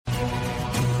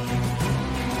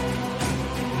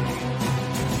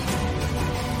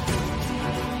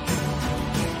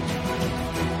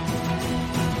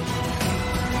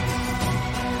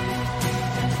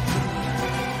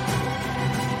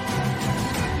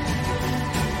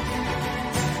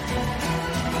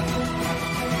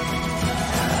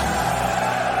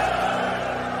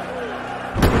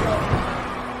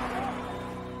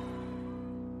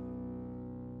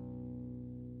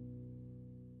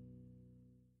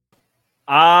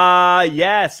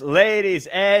Yes, ladies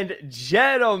and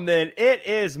gentlemen, it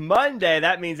is Monday.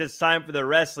 That means it's time for the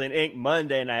Wrestling Inc.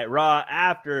 Monday Night Raw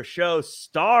after show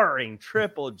starring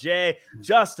Triple J,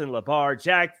 Justin LaBar,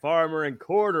 Jack Farmer, and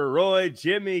Corduroy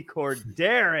Jimmy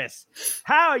Corderas.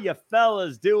 How you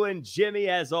fellas doing? Jimmy,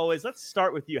 as always, let's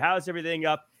start with you. How's everything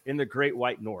up in the Great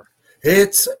White North?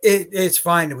 It's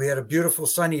fine. We had a beautiful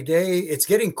sunny day. It's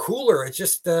getting cooler. It's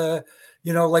just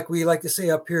like we like to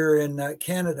say up here in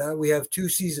Canada, we have two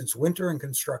seasons: winter and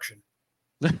construction.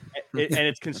 And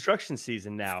it's construction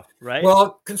season now, right?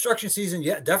 Well, construction season,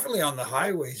 yeah, definitely on the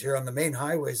highways here, on the main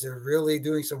highways. They're really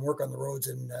doing some work on the roads,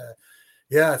 and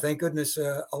thank goodness,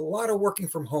 a lot of working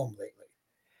from home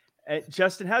lately.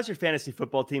 Justin, how's your fantasy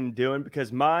football team doing?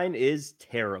 Because mine is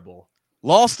terrible.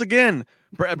 Lost again.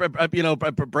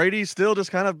 Brady's still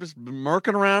just kind of just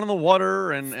murking around in the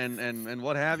water and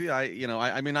what have you.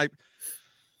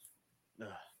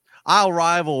 I'll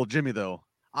rival Jimmy though.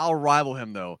 I'll rival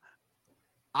him though.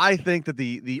 I think that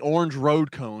the orange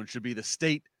road cone should be the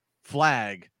state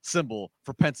flag symbol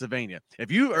for Pennsylvania.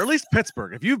 Or at least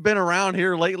Pittsburgh. If you've been around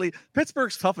here lately,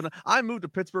 Pittsburgh's tough enough. I moved to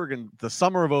Pittsburgh in the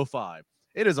summer of 2005.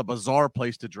 It is a bizarre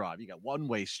place to drive. You got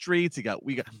one-way streets. You got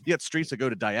streets that go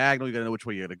to diagonal. You got to know which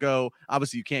way you got to go.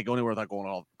 Obviously, you can't go anywhere without going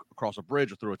all across a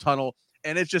bridge or through a tunnel.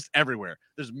 And it's just everywhere.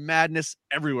 There's madness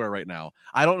everywhere right now.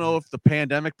 I don't know if the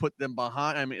pandemic put them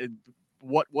behind. I mean,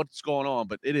 what's going on?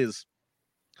 But it is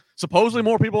supposedly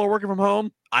more people are working from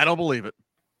home. I don't believe it.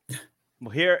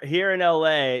 Well, here in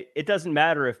LA, it doesn't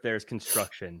matter if there's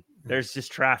construction. There's just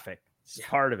traffic. It's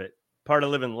part of it. Part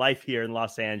of living life here in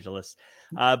Los Angeles.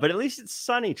 But at least it's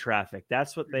sunny traffic.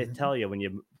 That's what they tell you when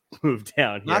you move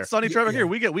down here. Not sunny traffic here.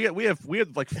 We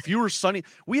have like fewer sunny.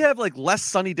 We have like less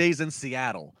sunny days in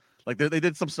Seattle. Like they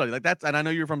did some study like that. And I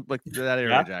know you're from like that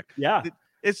area, Jack. Yeah.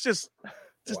 It's just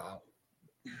wow.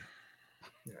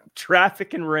 Yeah.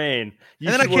 Traffic and rain. And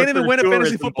then I can't even win at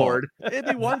fantasy football. It'd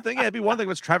be one thing. Yeah, it'd be one thing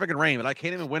with traffic and rain, but I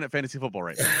can't even win at fantasy football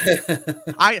right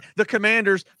now. The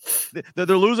Commanders, they're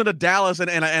losing to Dallas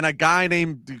and a guy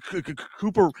named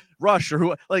Cooper Rush or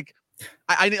who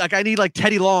I need like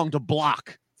Teddy Long to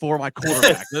block for my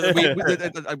quarterback.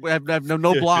 I have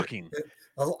no blocking.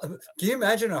 Can you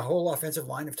imagine a whole offensive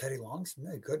line of Teddy Longs?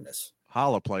 My goodness.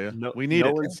 Holla, player. We need no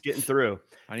it. one's getting through.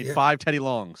 I need 5 Teddy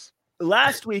Longs.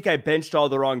 Last week, I benched all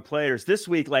the wrong players. This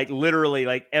week,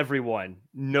 literally, everyone,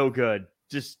 no good.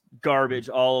 Just garbage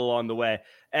all along the way.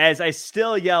 As I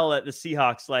still yell at the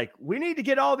Seahawks, we need to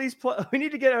get all these we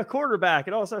need to get a quarterback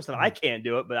and all sorts of stuff. I can't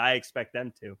do it, but I expect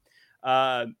them to.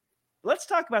 Let's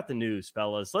talk about the news,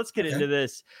 fellas. Let's get into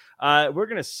this. We're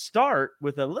going to start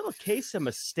with a little case of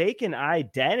mistaken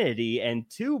identity and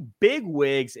two big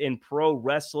wigs in pro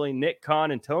wrestling, Nick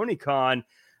Khan and Tony Khan.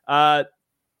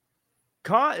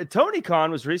 Tony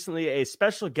Khan was recently a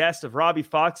special guest of Robbie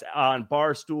Fox on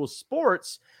Barstool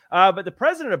Sports, but the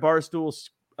president of Barstool,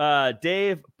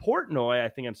 Dave Portnoy, I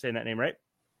think I'm saying that name right,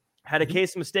 had a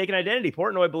case of mistaken identity.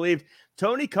 Portnoy believed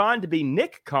Tony Khan to be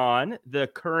Nick Khan, the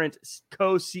current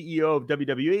co-CEO of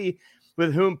WWE,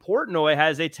 with whom Portnoy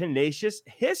has a tenacious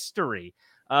history.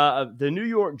 The New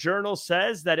York Journal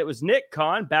says that it was Nick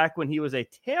Khan back when he was a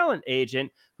talent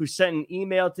agent who sent an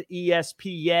email to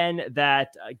ESPN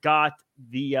that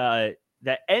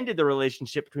that ended the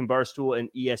relationship between Barstool and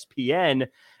ESPN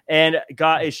and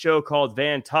got a show called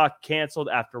Van Talk canceled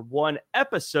after one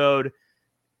episode.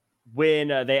 When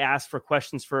they asked for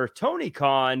questions for Tony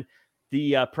Khan,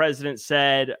 the president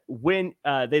said when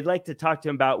they'd like to talk to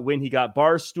him about when he got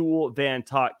Barstool Van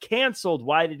Talk canceled.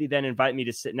 Why did he then invite me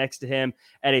to sit next to him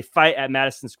at a fight at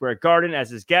Madison Square Garden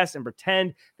as his guest and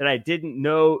pretend that I didn't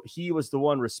know he was the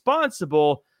one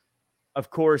responsible? Of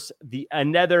course,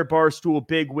 another Barstool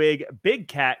bigwig, Big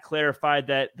Cat, clarified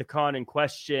that the Khan in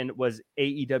question was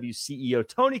AEW CEO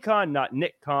Tony Khan, not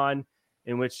Nick Khan.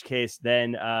 In which case,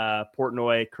 then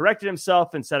Portnoy corrected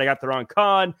himself and said, I got the wrong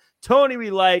Khan. Tony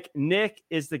we like. Nick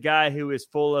is the guy who is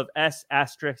full of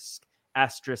asterisks.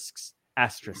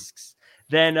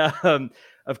 Then,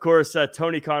 of course,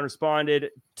 Tony Khan responded,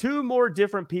 2 more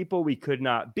different people we could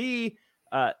not be.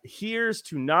 Here's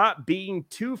to not being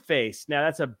two-faced. Now,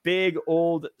 that's a big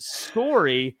old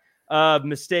story of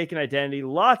mistaken identity.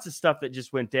 Lots of stuff that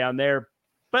just went down there.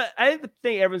 But I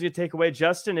think everyone's going to take away,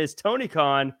 Justin, is Tony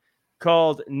Khan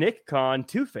called Nick Khan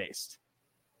two-faced.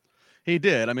 He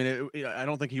did. I mean, I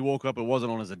don't think he woke up. It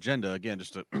wasn't on his agenda. Again,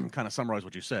 just to kind of summarize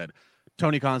what you said.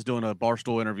 Tony Khan's doing a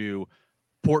Barstool interview.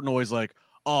 Portnoy's like,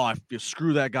 oh,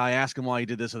 screw that guy. Ask him why he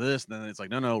did this or this. And then it's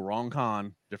like, no, wrong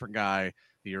Khan. Different guy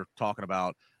that you're talking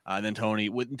about. And then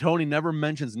Tony never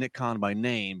mentions Nick Khan by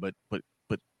name, but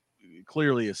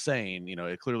clearly is saying,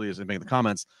 it clearly is making the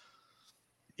comments.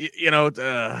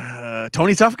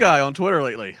 Tony Tough Guy on Twitter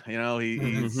lately.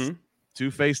 He's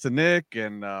two-faced to Nick,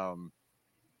 and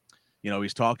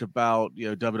he's talked about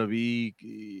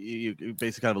WWE,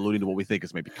 basically kind of alluding to what we think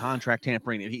is maybe contract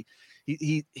tampering.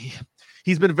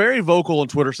 He's been very vocal on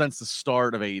Twitter since the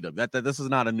start of AEW. That this is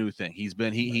not a new thing.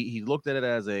 He looked at it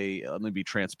as let me be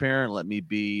transparent, let me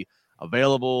be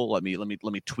available, let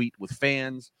me tweet with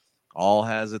fans. All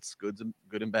has its good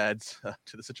and bads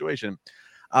to the situation.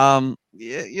 I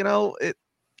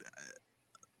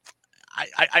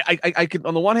can,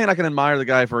 on the one hand, I can admire the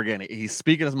guy for, again, he's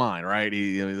speaking his mind, right?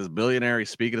 He's a billionaire, he's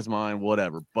speaking his mind,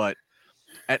 whatever. But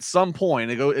at some point,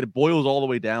 it boils all the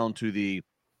way down to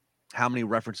how many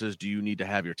references do you need to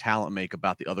have your talent make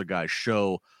about the other guy's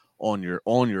show on your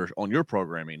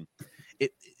programming?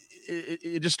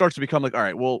 It just starts to become like, all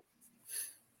right, well,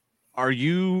 are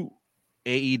you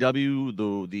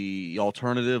AEW, the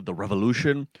alternative, the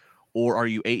revolution, or are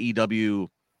you AEW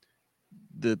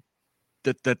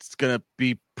that's going to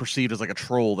be perceived as like a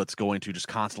troll that's going to just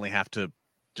constantly have to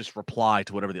just reply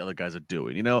to whatever the other guys are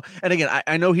doing, And again,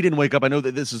 I know he didn't wake up. I know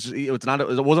that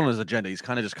it wasn't on his agenda. He's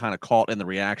kind of caught in the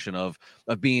reaction of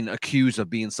being accused of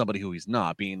being somebody who he's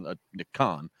not, being a Nick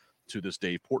Khan to this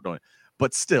Dave Portnoy.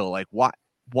 But still, like,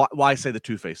 why say the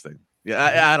two-face thing?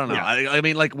 Yeah, I don't know. Yeah. I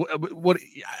mean, like, what?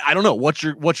 I don't know. What's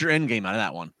your end game out of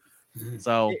that one?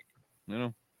 So,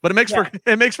 but it makes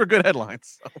for good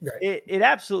headlines. So. It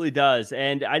absolutely does.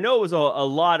 And I know it was a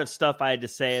lot of stuff I had to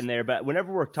say in there, but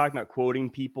whenever we're talking about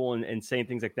quoting people and saying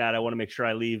things like that, I want to make sure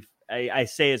I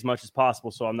say as much as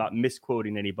possible so I'm not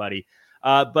misquoting anybody.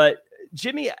 But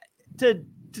Jimmy, to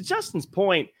Justin's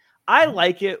point, I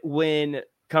like it when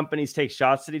companies take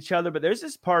shots at each other, but there's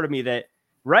this part of me that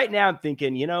right now I'm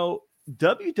thinking,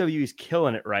 WWE is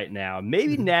killing it right now.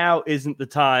 Maybe now isn't the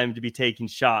time to be taking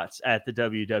shots at the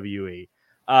WWE.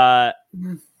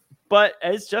 But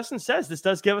as Justin says, this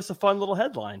does give us a fun little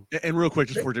headline. And real quick,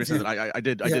 just before Jimmy says it, I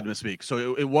did misspeak.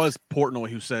 So it was Portnoy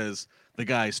who says the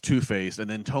guy's two-faced, and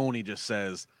then Tony just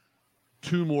says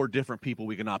two more different people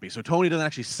we cannot be. So Tony doesn't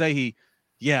actually say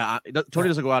Tony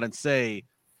doesn't go out and say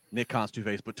Nick Khan's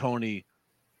two-faced, but Tony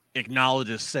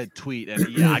acknowledges said tweet,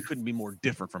 and I couldn't be more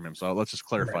different from him. So let's just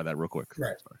clarify that real quick.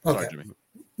 Right. Sorry, Jimmy.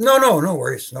 No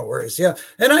worries. Yeah.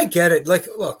 And I get it. Like,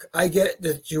 look, I get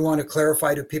that you want to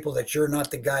clarify to people that you're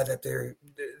not the guy that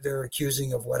they're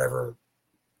accusing of whatever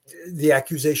the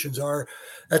accusations are.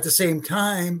 At the same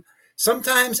time,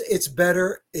 sometimes it's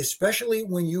better, especially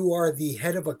when you are the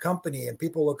head of a company and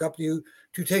people look up to you,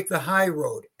 to take the high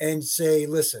road and say,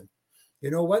 listen, you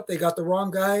know what? They got the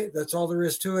wrong guy. That's all there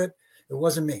is to it. It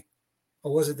wasn't me. I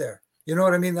wasn't there. You know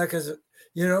what I mean? Like,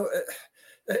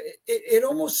 it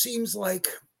almost seems like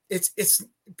it's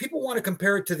people want to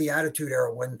compare it to the Attitude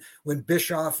Era when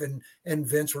Bischoff and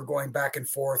Vince were going back and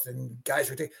forth and guys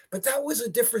were but that was a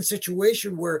different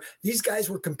situation where these guys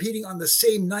were competing on the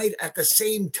same night at the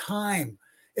same time.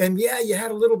 And yeah, you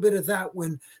had a little bit of that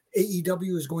when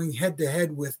AEW was going head to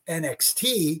head with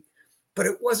NXT, but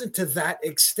it wasn't to that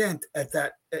extent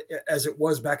as it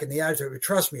was back in the Attitude Era.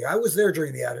 Trust me, I was there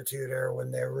during the Attitude Era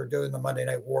when they were doing the Monday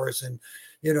Night Wars, and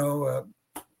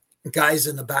guys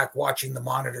in the back watching the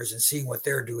monitors and seeing what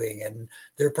they're doing, and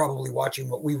they're probably watching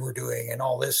what we were doing and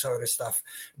all this sort of stuff.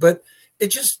 But it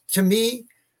just, to me,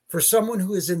 for someone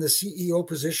who is in the CEO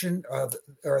position or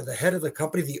the head of the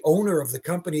company, the owner of the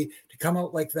company, to come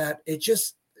out like that, it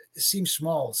just seems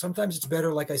small. Sometimes it's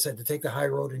better, like I said, to take the high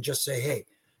road and just say, hey,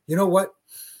 you know what?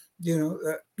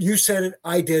 You said it,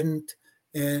 I didn't,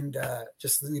 and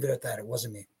just leave it at that. It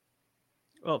wasn't me.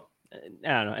 Well, I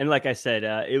don't know. And like I said,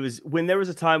 it was when there was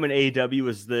a time when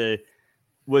AEW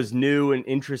was new and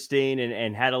interesting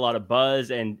and had a lot of buzz,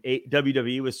 and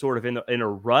WWE was sort of in a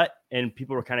rut, and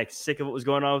people were kind of sick of what was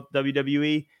going on with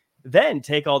WWE. Then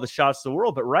take all the shots to the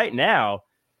world. But right now,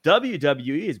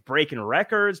 WWE is breaking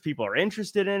records. People are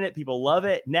interested in it. People love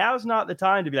it. Now's not the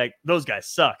time to be like, those guys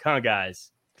suck, huh,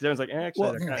 guys? Because everyone's like,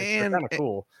 actually, they're kind of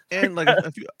cool. And like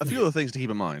a few other things to keep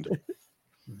in mind.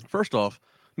 First off,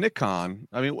 Nick Khan.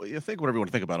 I mean, you think whatever you want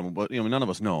to think about him, but none of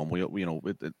us know him.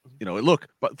 Look.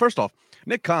 But first off,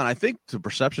 Nick Khan, I think the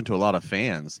perception to a lot of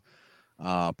fans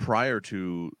prior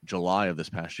to July of this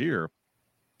past year,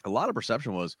 a lot of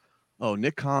perception was, oh,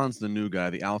 Nick Khan's the new guy,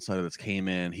 the outsider that's came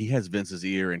in. He has Vince's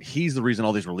ear, and he's the reason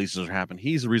all these releases are happening.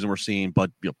 He's the reason we're seeing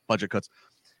budget cuts.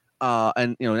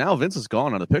 And now Vince is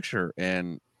gone out of the picture,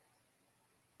 and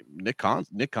Nick Khan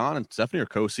and Stephanie are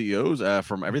co-CEOs.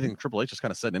 From everything Triple H has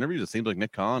kind of said in interviews, it seems like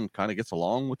Nick Khan kind of gets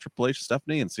along with Triple H and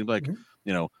Stephanie, and it seems like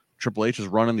Triple H is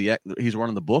running he's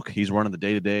running the book, he's running the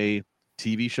day-to-day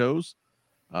TV shows,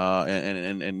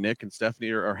 and Nick and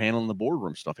Stephanie are handling the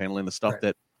boardroom stuff, handling the stuff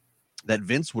that that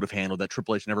Vince would have handled that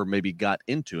Triple H never maybe got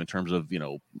into in terms of,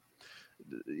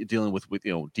 dealing with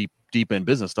deep end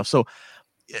business stuff. So,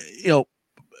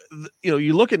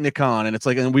 you look at Nick Khan, and it's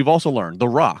like, and we've also learned The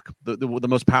Rock, one of the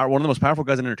most powerful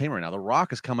guys in entertainment right now. The Rock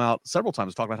has come out several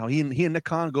times to talk about how he and Nick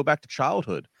Khan go back to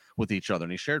childhood with each other,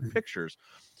 and he shared pictures.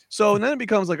 So, and then it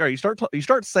becomes like, all right, you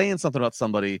start saying something about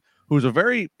somebody who's a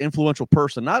very influential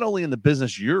person, not only in the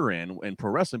business you're in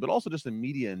pro wrestling, but also just in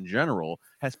media in general.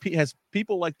 Has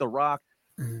people like The Rock.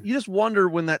 You just wonder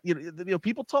when that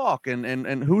people talk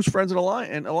and who's friends and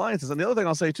alliances. And the other thing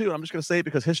I'll say too, and I'm just going to say it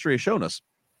because history has shown us,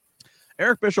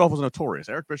 Eric Bischoff was notorious.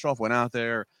 Eric Bischoff went out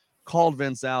there, called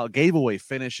Vince out, gave away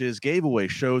finishes, gave away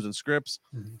shows and scripts,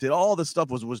 did all this stuff,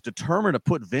 was determined to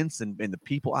put Vince and the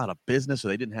people out of business so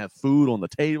they didn't have food on the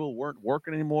table, weren't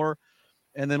working anymore.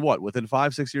 And then within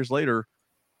 5-6 years later,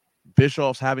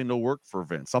 Bischoff's having to work for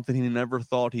Vince, something he never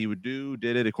thought he would do,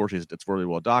 did it. Of course, it's really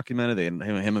well documented. Him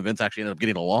and Vince actually ended up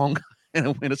getting along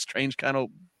in a strange kind of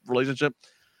relationship.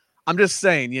 I'm just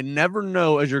saying, you never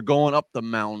know as you're going up the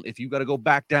mountain, if you got to go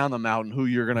back down the mountain, who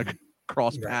you're going to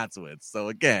cross paths with. So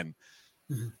again,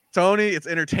 Tony, it's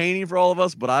entertaining for all of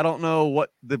us, but I don't know what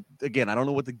the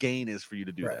gain is for you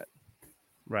to do that.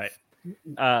 Right.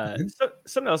 So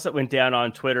something else that went down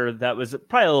on Twitter that was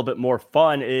probably a little bit more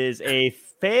fun is a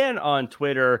fan on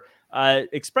Twitter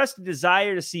expressed a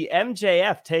desire to see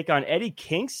MJF take on Eddie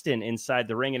Kingston inside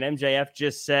the ring. And MJF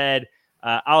just said,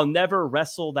 I'll never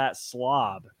wrestle that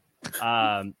slob.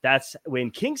 That's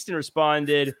when Kingston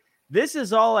responded, "This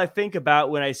is all I think about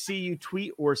when I see you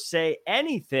tweet or say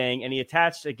anything." And he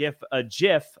attached a GIF of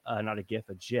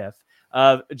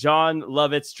John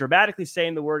Lovitz dramatically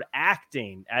saying the word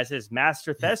acting as his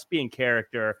master thespian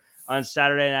character on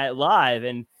Saturday Night Live.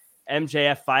 And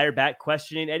MJF fired back,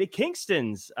 questioning Eddie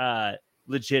Kingston's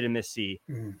legitimacy.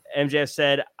 MJF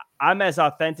said, "I'm as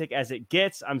authentic as it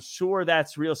gets. I'm sure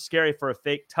that's real scary for a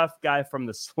fake tough guy from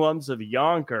the slums of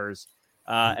Yonkers."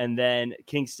 And then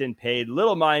Kingston paid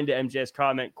little mind to MJF's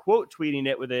comment, quote tweeting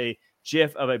it with a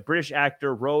GIF of a British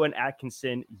actor, Rowan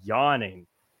Atkinson, yawning.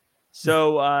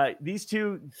 So these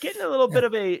two getting a little bit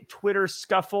of a Twitter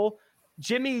scuffle.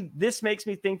 Jimmy, this makes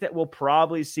me think that we'll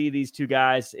probably see these two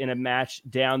guys in a match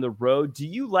down the road. Do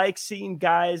you like seeing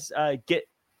guys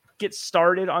get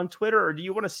started on Twitter, or do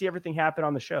you want to see everything happen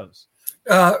on the shows?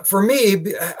 For me,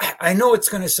 I know it's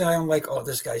going to sound like, oh,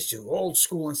 this guy's too old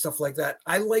school and stuff like that.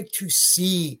 I like to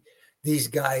see these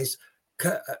guys,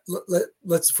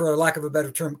 let's, for lack of a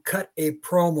better term, cut a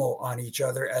promo on each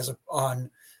other on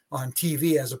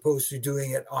TV as opposed to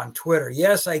doing it on Twitter.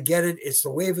 Yes, I get it. It's the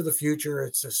wave of the future.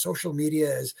 It's a social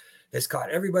media has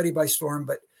caught everybody by storm,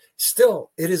 but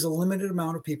still, it is a limited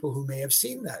amount of people who may have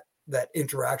seen that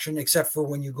interaction, except for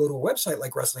when you go to a website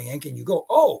like Wrestling Inc. and you go,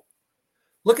 oh,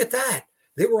 look at that.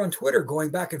 They were on Twitter going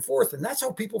back and forth, and that's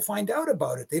how people find out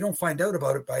about it. They don't find out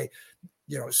about it by,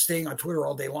 staying on Twitter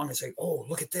all day long and say, oh,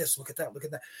 look at this, look at that, look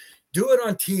at that. Do it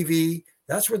on TV.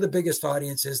 That's where the biggest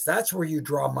audience is. That's where you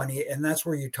draw money, and that's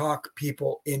where you talk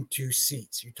people into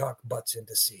seats. You talk butts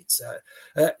into seats.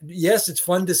 Yes, it's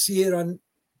fun to see it on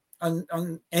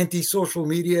anti-social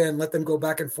media and let them go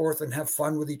back and forth and have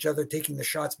fun with each other, taking the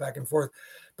shots back and forth.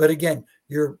 But again,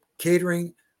 you're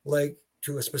catering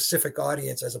to a specific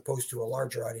audience as opposed to a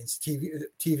larger audience.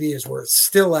 TV is where it's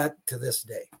still at to this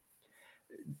day.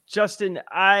 Justin,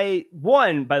 by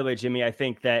the way, Jimmy, I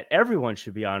think that everyone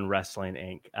should be on Wrestling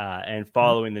Inc. And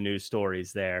following the news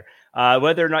stories there.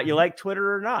 Whether or not you like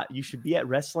Twitter or not, you should be at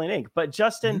Wrestling Inc. But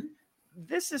Justin,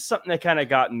 this is something that kind of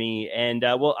got me. And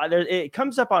it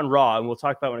comes up on Raw, and we'll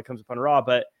talk about when it comes up on Raw.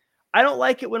 But I don't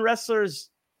like it when wrestlers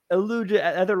allude to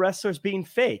other wrestlers being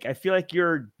fake. I feel like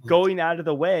you're going out of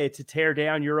the way to tear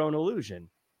down your own illusion.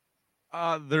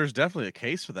 There's definitely a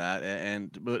case for that,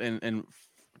 and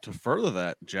to further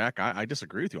that, Jack, I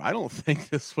disagree with you. I don't think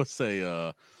this was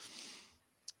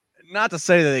not to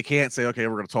say that they can't say, okay,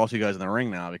 we're going to toss you guys in the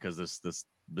ring now because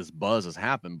this buzz has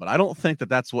happened, but I don't think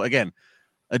that's what, again,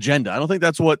 agenda. I don't think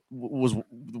that's what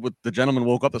the gentleman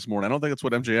woke up this morning. I don't think that's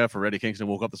what MJF or Eddie Kingston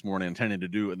woke up this morning intending to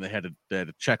do, and they had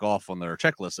to check off on their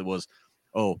checklist. It was,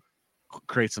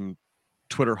 create some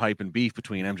Twitter hype and beef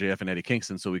between MJF and Eddie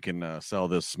Kingston so we can sell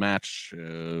this match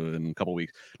in a couple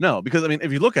weeks. No, because, I mean,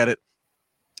 if you look at it,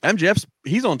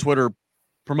 he's on Twitter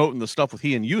promoting the stuff with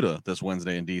he and Yuta this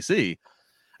Wednesday in DC.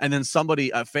 And then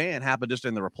a fan happened just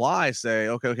in the reply say,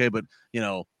 okay, but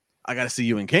I got to see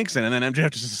you in Kingston. And then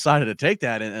MJF just decided to take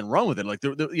that and run with it. Like,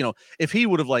 if he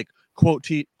would have quote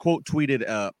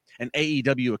tweeted an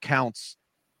AEW accounts,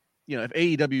 if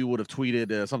AEW would have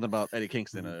tweeted something about Eddie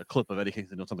Kingston, a clip of Eddie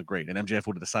Kingston doing something great, and MJF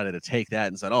would have decided to take that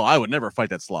and said, I would never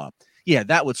fight that slob. Yeah,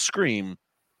 that would scream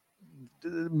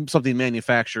something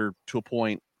manufactured to a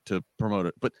point to promote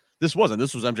it. But this wasn't.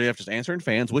 This was MJF just answering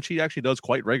fans, which he actually does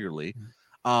quite regularly.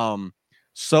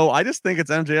 So I just think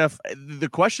it's MJF. The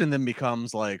question then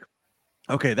becomes like,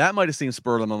 okay, that might have seemed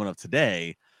spur of the moment of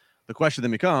today. The question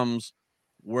then becomes,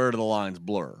 where do the lines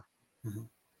blur? Mm-hmm.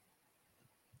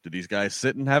 Do these guys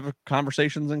sit and have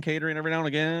conversations in catering every now and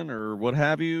again, or what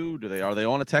have you? Are they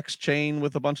on a text chain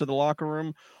with a bunch of the locker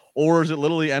room, or is it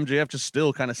literally MJF just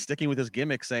still kind of sticking with his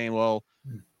gimmick, saying, "Well,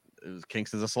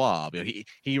 Kingston's a slob. You know,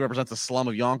 he represents the slum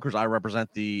of Yonkers. I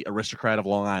represent the aristocrat of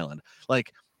Long Island."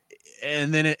 Like,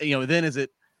 and then then is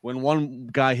it when one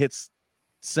guy hits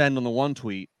send on the one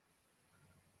tweet?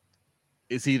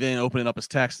 Is he then opening up his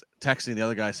texting the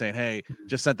other guy saying, "Hey,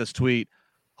 just sent this tweet.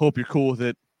 Hope you're cool with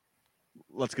it.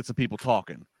 Let's get some people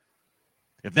talking."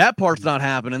 If that part's not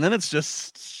happening, then it's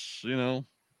just,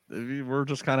 we're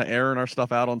just kind of airing our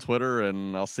stuff out on Twitter,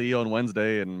 and I'll see you on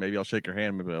Wednesday, and maybe I'll shake your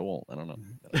hand. Maybe I won't. I don't know.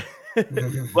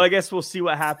 Well, I guess we'll see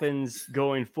what happens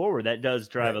going forward. That does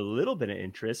drive a little bit of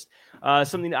interest.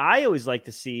 Something I always like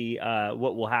to see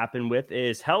what will happen with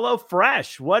is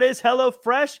HelloFresh. What is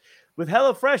HelloFresh? With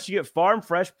HelloFresh, you get farm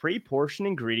fresh, pre-portioned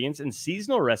ingredients and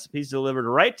seasonal recipes delivered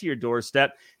right to your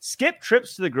doorstep. Skip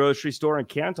trips to the grocery store and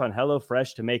count on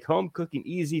HelloFresh to make home cooking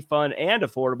easy, fun, and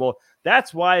affordable.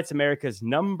 That's why it's America's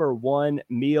 #1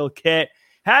 meal kit.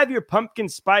 Have your pumpkin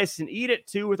spice and eat it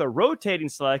too with a rotating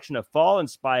selection of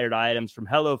fall-inspired items from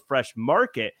HelloFresh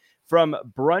Market. From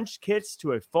brunch kits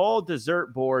to a fall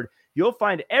dessert board, you'll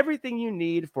find everything you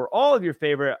need for all of your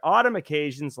favorite autumn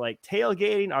occasions like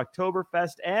tailgating,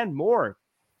 Oktoberfest, and more.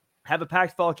 Have a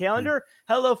packed fall calendar?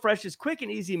 HelloFresh's quick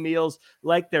and easy meals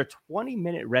like their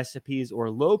 20-minute recipes or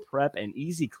low prep and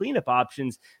easy cleanup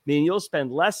options mean you'll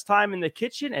spend less time in the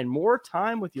kitchen and more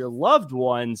time with your loved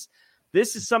ones.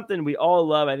 This is something we all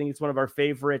love. I think it's one of our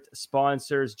favorite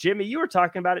sponsors. Jimmy, you were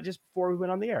talking about it just before we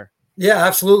went on the air. Yeah,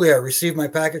 absolutely. I received my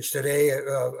package today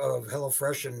of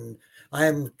HelloFresh, and I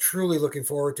am truly looking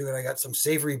forward to it. I got some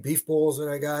savory beef bowls that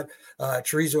I got,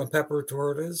 chorizo and pepper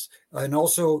tortas, and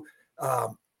also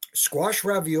squash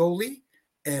ravioli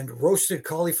and roasted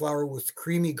cauliflower with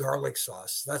creamy garlic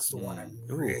sauce. That's the one I'm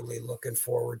really looking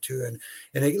forward to.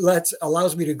 And it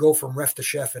allows me to go from ref to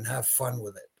chef and have fun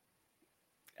with it.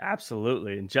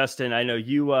 Absolutely. And Justin, I know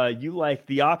you like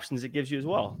the options it gives you as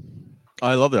well.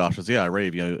 I love the options. Yeah, I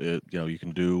rave. You can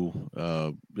do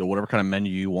whatever kind of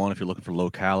menu you want. If you're looking for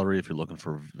low calorie, if you're looking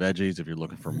for veggies, if you're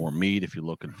looking for more meat, if you're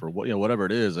looking for whatever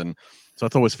it is. And so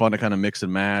it's always fun to kind of mix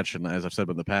and match. And as I've said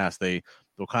in the past, they'll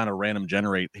kind of random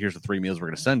generate. Here's the 3 meals we're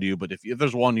going to send you. But if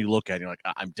there's one you look at, and you're like,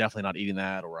 I'm definitely not eating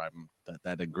that, or I'm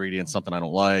that ingredient's something I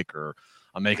don't like, or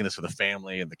I'm making this for the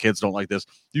family and the kids don't like this,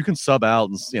 you can sub out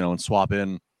and swap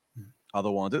in other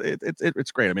ones.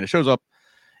 It's great. I mean, it shows up.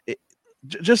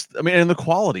 And the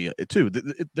quality too.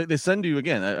 They send you,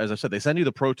 again, as I said, they send you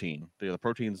the protein. The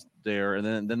protein's there,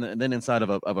 and then inside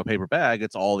of a paper bag,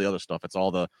 it's all the other stuff. It's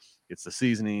the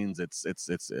seasonings. It's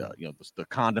the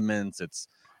condiments. It's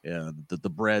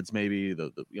the breads, maybe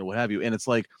the what have you. And it's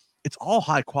like it's all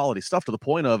high quality stuff to the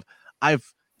point of I've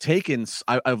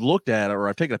looked at, or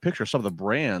I've taken a picture of some of the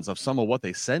brands of some of what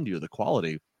they send you, the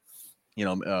quality.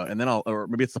 And then or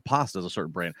maybe it's the pasta is a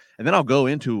certain brand, and then I'll go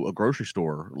into a grocery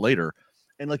store later.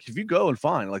 And like, if you go and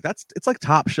find it's like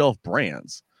top shelf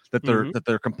brands that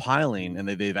they're compiling, and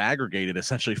they've aggregated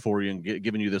essentially for you and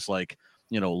giving you this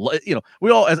we all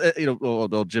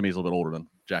well, Jimmy's a little bit older than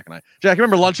Jack and I. Jack, you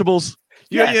remember Lunchables?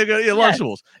 Yeah,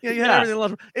 Lunchables. Yeah, you had everything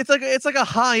Lunchables. It's like a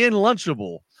high end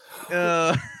Lunchable.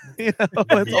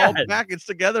 It's all packaged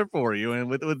together for you, and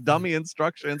with dummy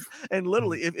instructions. And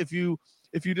literally, if you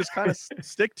just kind of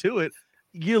stick to it,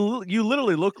 you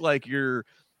literally look like you're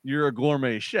a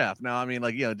gourmet chef. Now, I mean,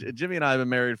 Jimmy and I have been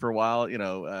married for a while.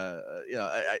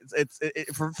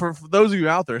 For those of you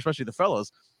out there, especially the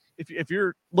fellas, if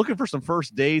you're looking for some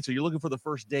first dates, or you're looking for the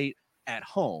first date at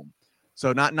home,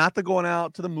 so not the going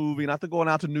out to the movie, not the going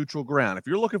out to neutral ground. If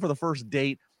you're looking for the first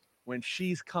date when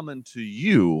she's coming to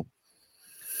you,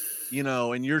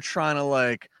 and you're trying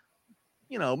to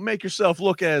make yourself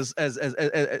look as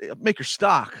make your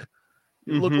stock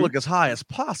look as high as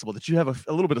possible, that you have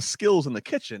a little bit of skills in the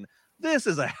kitchen. This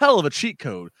is a hell of a cheat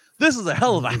code. This is a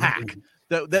hell of a hack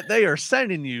that they are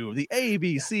sending you the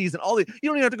ABCs and all the. You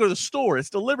don't even have to go to the store. It's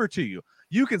delivered to you.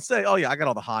 You can say, "Oh yeah, I got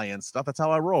all the high end stuff. That's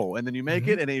how I roll." And then you make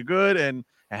it, and then you're good, and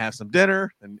have some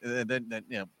dinner, and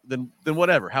then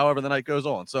whatever. However the night goes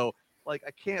on. So I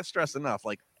can't stress enough.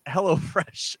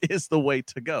 HelloFresh is the way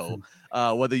to go.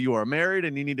 Whether you are married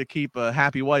and you need to keep a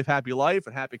happy wife, happy life,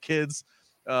 and happy kids,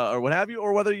 or what have you,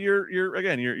 or whether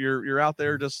you're out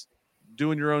there just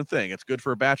doing your own thing. It's good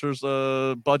for a bachelor's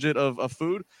budget of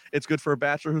food. It's good for a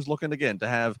bachelor who's looking, again, to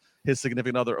have his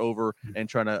significant other over and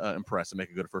trying to impress and make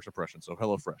a good first impression. So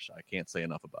HelloFresh, I can't say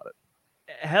enough about it.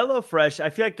 HelloFresh, I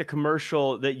feel like the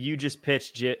commercial that you just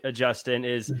pitched, Justin,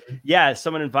 is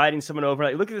someone inviting someone over,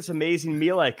 like, look at this amazing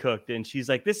meal I cooked, and she's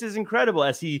like, this is incredible,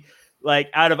 as he, like,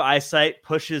 out of eyesight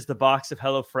pushes the box of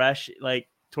HelloFresh like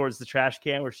towards the trash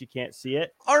can where she can't see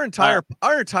it. Our entire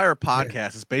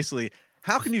podcast is basically,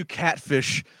 how can you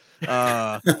catfish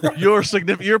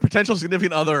your potential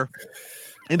significant other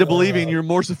into believing you're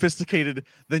more sophisticated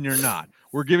than you're not.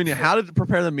 We're giving you how to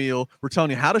prepare the meal. We're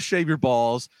telling you how to shave your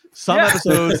balls. Some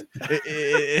episodes,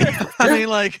 I mean,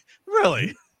 like,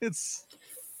 really, it's.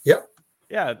 Yep.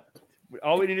 Yeah.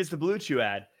 All we need is the Blue Chew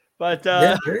ad. But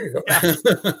there you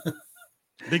go.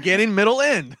 Beginning, middle,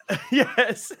 end.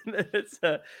 Yes. And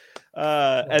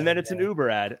then it's an Uber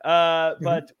ad.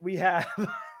 But we have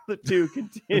to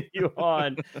continue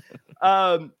on.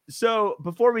 So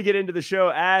before we get into the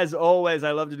show, as always,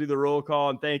 I love to do the roll call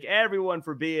and thank everyone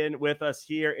for being with us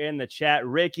here in the chat.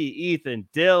 Ricky, Ethan,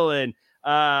 Dylan,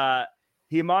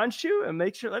 Himanshu, and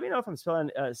let me know if I'm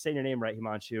saying your name right,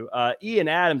 Himanshu. Ian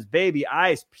Adams, Baby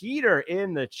Ice, Peter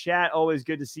in the chat. Always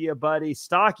good to see you, buddy.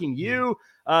 Stalking you,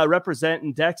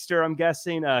 representing Dexter, I'm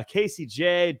guessing. Casey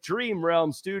J, Dream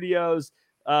Realm Studios,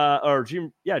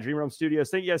 Dream Realm Studios.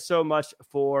 Thank you guys so much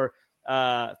for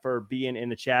being in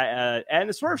the chat, and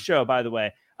the Swerve Show, by the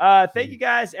way. Thank you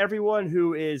guys, everyone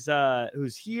who is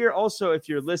who's here. Also, if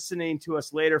you're listening to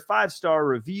us later, 5-star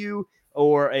review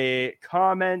or a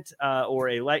comment, or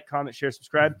a like, comment, share,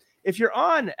 subscribe. If you're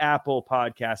on Apple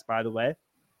Podcasts, by the way,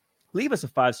 leave us a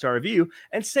 5-star review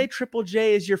and say Triple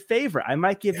J is your favorite. I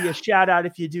might give you a shout out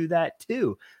if you do that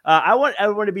too. I want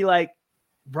everyone to be like,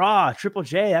 "Brah, Triple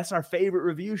J, that's our favorite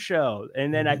review show,"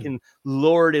 and then I can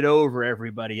lord it over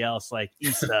everybody else, like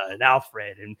Issa and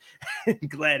Alfred and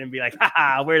Glenn, and be like,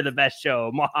 "Ha, we're the best show."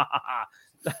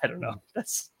 I don't know.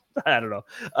 I don't know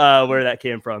where that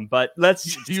came from, but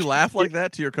let's. Do you laugh like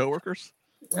that to your coworkers?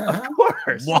 Of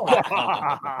course.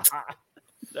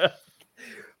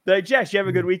 Like, Jax, you have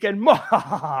a good weekend?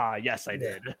 Yes, I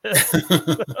did.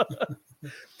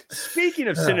 Speaking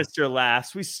of sinister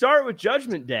laughs, we start with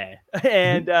Judgment Day,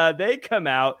 and they come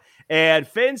out, and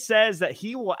Finn says that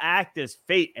he will act as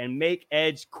fate and make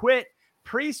Edge quit.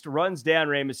 Priest runs down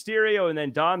Rey Mysterio, and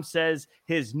then Dom says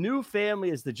his new family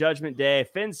is the Judgment Day.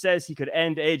 Finn says he could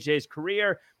end AJ's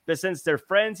career, but since they're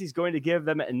friends, he's going to give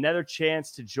them another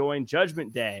chance to join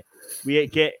Judgment Day. We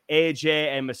get AJ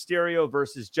and Mysterio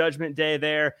versus Judgment Day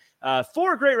there.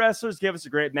 4 great wrestlers give us a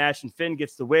great match, and Finn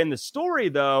gets the win. The story,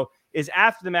 though, is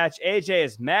after the match, AJ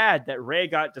is mad that Rey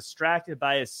got distracted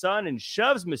by his son and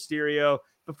shoves Mysterio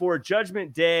before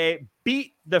Judgment Day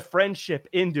beat the friendship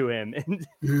into him and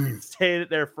say that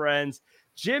they're friends.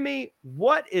 Jimmy,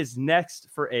 what is next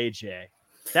for AJ?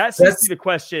 That seems to be the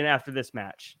question after this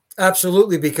match.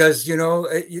 Absolutely, because,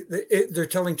 they're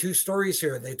telling 2 stories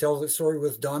here. They tell the story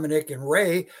with Dominic and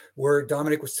Rey, where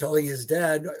Dominic was telling his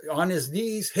dad on his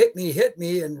knees, hit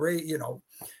me, and Rey,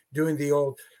 doing the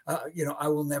old, I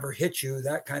will never hit you,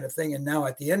 that kind of thing. And now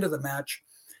at the end of the match,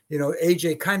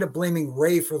 AJ kind of blaming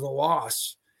Rey for the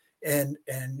loss and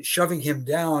shoving him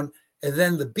down. And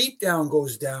then the beatdown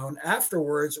goes down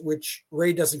afterwards, which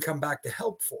Rey doesn't come back to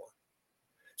help for.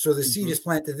 So the seed is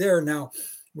planted there. Now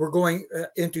we're going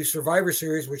into Survivor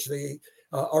Series, which they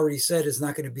already said is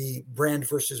not going to be brand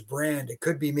versus brand. It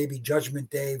could be maybe Judgment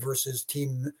Day versus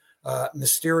Team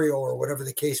Mysterio or whatever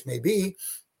the case may be.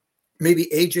 Maybe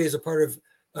AJ is a part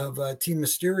of Team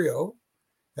Mysterio.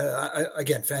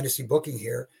 Again, fantasy booking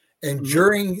here. And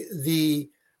during the,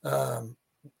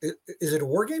 is it a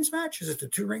War Games match? Is it the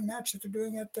 2-ring match that they're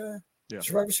doing at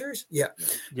Survivor Series? Yeah.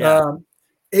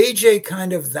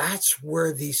 AJ that's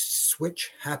where the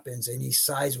switch happens, and he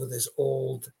sides with his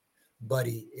old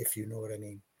buddy, if you know what I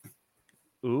mean.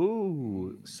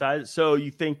 Ooh, so you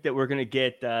think that we're going to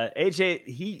get AJ?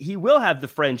 He will have the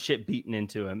friendship beaten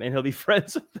into him, and he'll be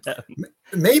friends with them.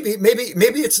 Maybe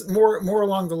it's more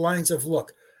along the lines of,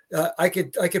 look, I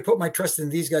could put my trust in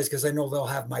these guys because I know they'll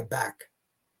have my back,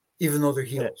 even though they're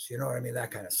heels. You know what I mean?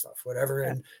 That kind of stuff, whatever.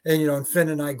 And and Finn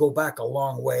and I go back a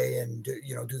long way, and do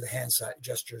the hand side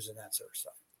gestures and that sort of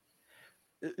stuff.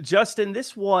 Justin,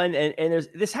 this one, and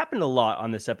this happened a lot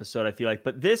on this episode, I feel like,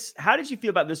 but how did you feel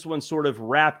about this one sort of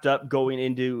wrapped up going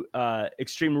into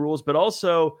Extreme Rules, but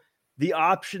also the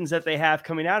options that they have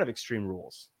coming out of Extreme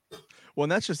Rules? Well,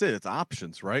 and that's just it. It's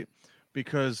options, right?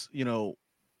 Because,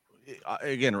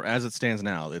 again, as it stands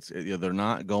now, they're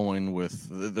not going with,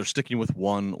 they're sticking with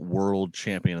one world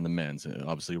champion in the men's,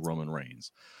 obviously Roman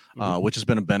Reigns. which has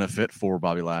been a benefit for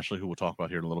Bobby Lashley, who we'll talk about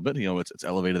here in a little bit. It's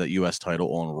elevated that U.S.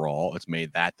 title on Raw. It's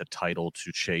made that the title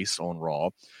to chase on Raw.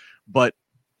 But,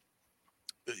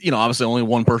 obviously only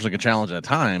one person can challenge at a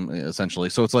time, essentially.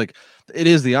 So it's like, it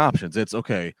is the options. It's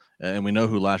okay. And we know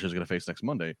who Lashley is going to face next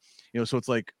Monday. So it's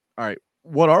like, all right,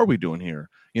 what are we doing here?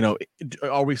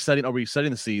 Are we setting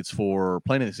the seeds for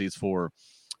planting the seeds for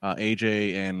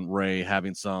AJ and Ray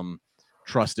having some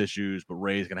trust issues, but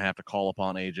Ray's going to have to call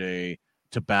upon AJ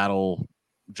to battle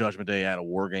Judgment Day at a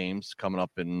War Games coming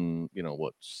up in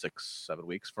 6-7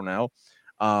 weeks from now.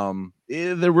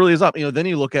 There really is up. Then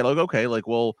you look at okay,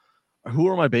 well, who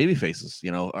are my baby faces?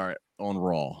 All right, on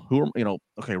Raw. Who are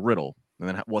okay, Riddle, and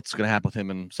then what's going to happen with him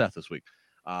and Seth this week?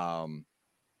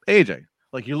 AJ.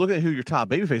 Like, you look at who your top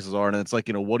baby faces are, and it's like,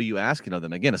 what are you asking of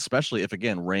them? Again, especially if,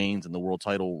 Reigns and the world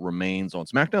title remains on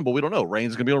SmackDown, but we don't know.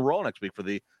 Reigns is going to be on Raw next week for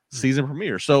the season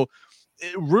premiere. So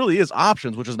it really is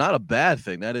options, which is not a bad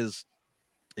thing. That is,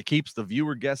 it keeps the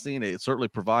viewer guessing. It certainly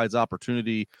provides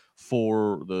opportunity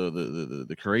for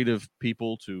the creative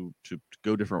people to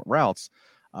go different routes.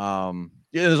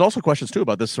 There's also questions, too,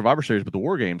 about this Survivor Series, but the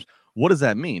War Games. What does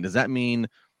that mean? Does that mean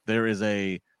there is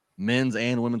a men's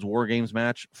and women's War Games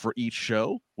match for each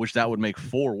show, which that would make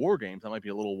 4 War Games? That might be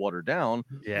a little watered down.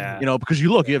 Yeah. Because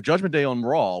you have Judgment Day on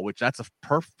Raw, which that's a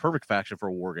perfect faction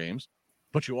for War Games,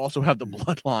 but you also have the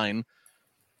Bloodline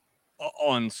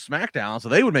on SmackDown, so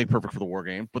they would make perfect for the War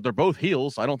Games, but they're both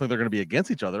heels. So I don't think they're going to be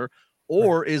against each other.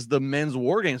 Or is the men's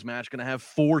War Games match going to have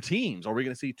 4 teams? Are we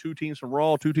going to see 2 teams from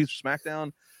Raw, 2 teams from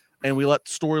SmackDown, and we let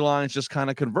storylines just kind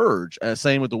of converge?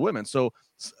 Same with the women. So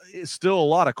it's still a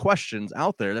lot of questions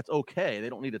out there. That's okay. They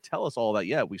don't need to tell us all that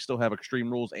yet. We still have Extreme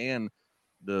Rules and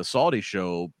the Saudi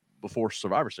show before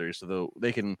Survivor Series, so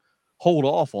they can hold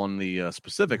off on the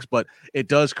specifics. But it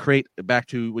does create, back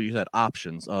to what you said,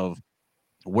 options of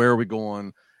where are we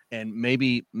going, and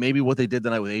maybe what they did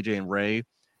tonight with AJ and Ray,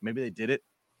 maybe they did it.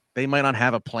 They might not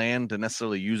have a plan to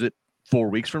necessarily use it 4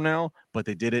 weeks from now, but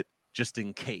they did it just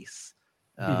in case.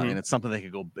 And it's something they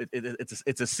could go.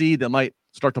 It's a seed that might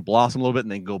start to blossom a little bit,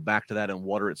 and then go back to that and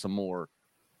water it some more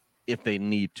if they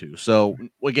need to. So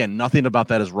again, nothing about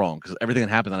that is wrong, because everything that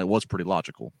happened on it was pretty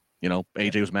logical.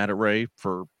 AJ was mad at Ray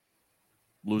for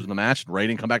losing the match, and Ray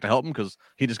didn't come back to help him because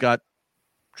he just got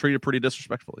treated pretty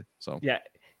disrespectfully. So yeah,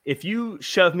 if you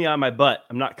shove me on my butt,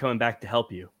 I'm not coming back to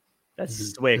help you. That's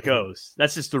just the way it goes.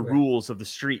 That's just the rules of the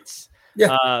streets.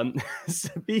 Yeah.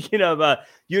 Speaking of,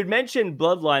 you had mentioned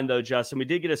Bloodline, though, Justin. We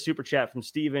did get a super chat from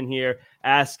Steven here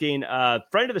asking,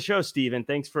 friend of the show, Steven,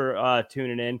 thanks for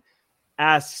tuning in,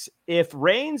 asks, if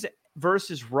Reigns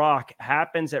versus Rock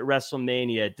happens at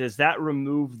WrestleMania, does that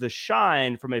remove the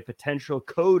shine from a potential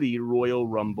Cody Royal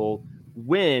Rumble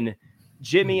win?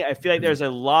 Jimmy, I feel like there's a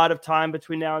lot of time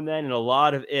between now and then and a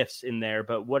lot of ifs in there,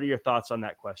 but what are your thoughts on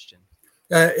that question?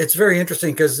 It's very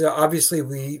interesting because obviously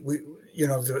we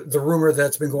the rumor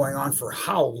that's been going on for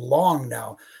how long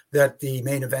now that the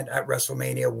main event at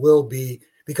WrestleMania will be,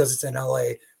 because it's in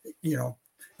LA,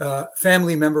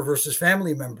 family member versus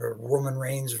family member, Roman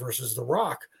Reigns versus The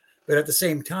Rock. But at the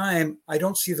same time, I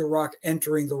don't see The Rock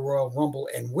entering the Royal Rumble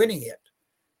and winning it.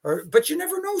 But you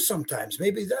never know sometimes.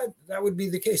 Maybe that would be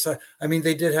the case. I mean,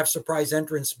 they did have surprise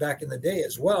entrants back in the day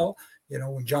as well.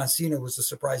 When John Cena was the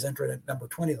surprise entrant at number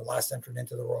 20, the last entrant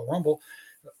into the Royal Rumble,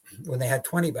 when they had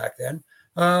 20 back then.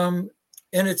 And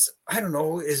it's, I don't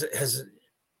know,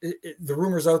 the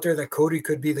rumors out there that Cody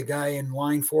could be the guy in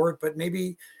line for it, but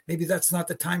maybe that's not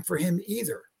the time for him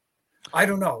either. I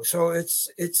don't know. So it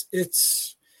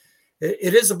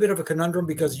is a bit of a conundrum,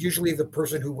 because usually the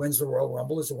person who wins the Royal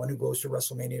Rumble is the one who goes to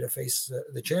WrestleMania to face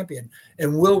the champion.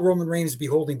 And will Roman Reigns be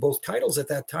holding both titles at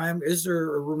that time? Is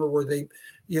there a rumor where they,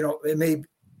 it may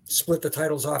split the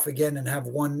titles off again and have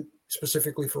one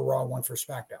specifically for Raw, one for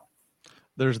SmackDown?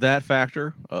 There's that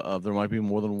factor of there might be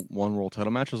more than one world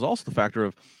title match. There's also the factor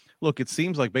of, look, it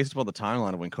seems like based upon the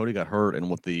timeline of when Cody got hurt and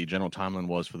what the general timeline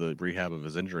was for the rehab of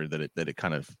his injury, that it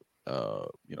kind of,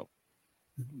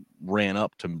 ran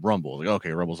up to Rumble. Like,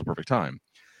 okay, Rumble's the perfect time.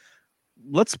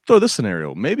 Let's throw this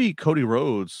scenario. Maybe Cody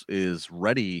Rhodes is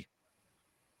ready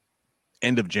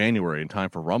end of January in time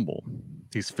for Rumble.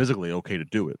 He's physically okay to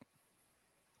do it.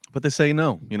 But they say,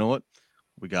 no, you know what?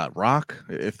 We got Rock,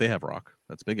 if they have Rock.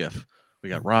 That's a big if. We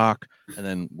got Rock, and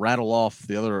then rattle off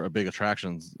the other big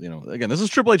attractions. Again, this is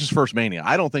Triple H's first Mania.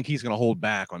 I don't think he's going to hold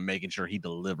back on making sure he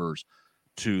delivers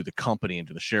to the company and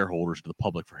to the shareholders, to the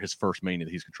public, for his first Mania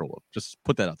that he's control of. Just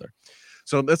put that out there.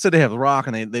 So let's say they have The Rock,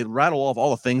 and they rattle off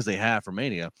all the things they have for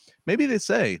Mania. Maybe they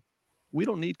say, we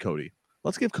don't need Cody.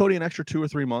 Let's give Cody an extra 2 or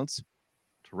 3 months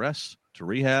to rest, to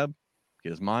rehab,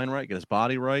 get his mind right, get his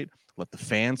body right, let the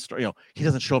fans start. He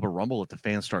doesn't show up at Rumble, let the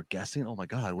fans start guessing. Oh my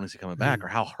God, when is he coming back? Or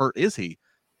how hurt is he?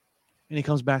 And he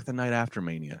comes back the night after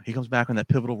Mania. He comes back on that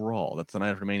pivotal Raw. That's the night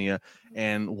after Mania.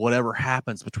 And whatever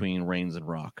happens between Reigns and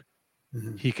Rock,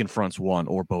 he confronts one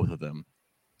or both of them.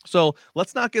 So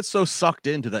let's not get so sucked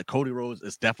into that Cody Rhodes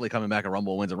is definitely coming back at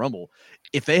Rumble, wins at Rumble.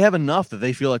 If they have enough that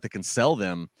they feel like they can sell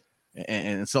them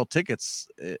and sell tickets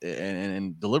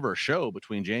and deliver a show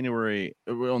between January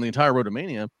on the entire road to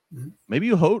Mania, maybe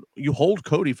you hold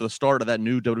Cody for the start of that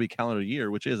new WWE calendar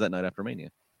year, which is that night after Mania.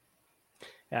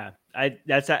 Yeah,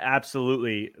 that's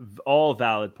absolutely all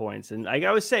valid points. And I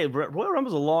always say, Royal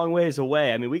Rumble's a long ways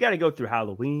away. I mean, we got to go through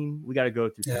Halloween. We got to go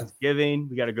through Thanksgiving.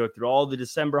 We got to go through all the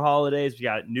December holidays. We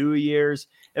got New Year's.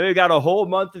 And we've got a whole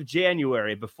month of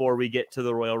January before we get to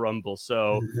the Royal Rumble.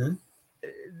 So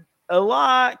a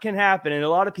lot can happen. And a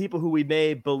lot of people who we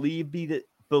may believe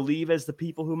as the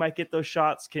people who might get those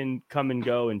shots can come and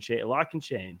go, and a lot can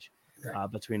change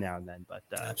between now and then. But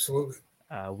absolutely.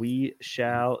 We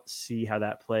shall see how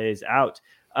that plays out.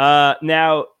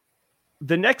 Now,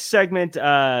 the next segment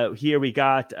here we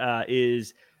got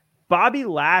is Bobby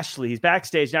Lashley. He's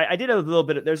backstage. Now, I did a little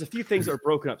bit. There's a few things that are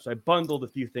broken up, so I bundled a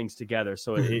few things together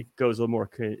so it goes a little more,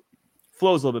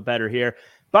 flows a little bit better here.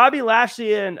 Bobby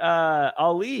Lashley and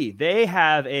Ali, they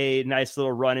have a nice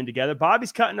little run-in together.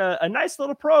 Bobby's cutting a nice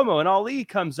little promo, and Ali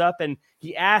comes up and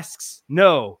he asks,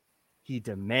 he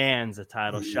demands a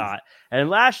title shot. And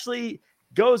Lashley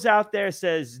goes out there,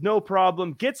 says, no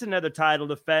problem, gets another title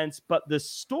defense. But the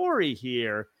story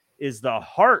here is the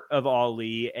heart of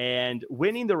Ali and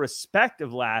winning the respect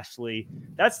of Lashley.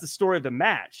 That's the story of the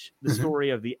match. The story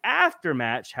of the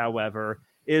aftermatch, however,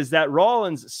 is that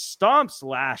Rollins stomps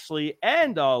Lashley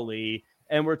and Ali.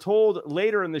 And we're told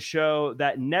later in the show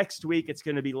that next week it's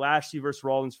going to be Lashley versus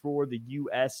Rollins for the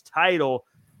U.S. title.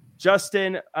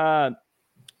 Justin,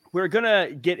 we're going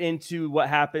to get into what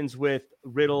happens with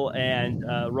Riddle and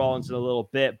Rollins in a little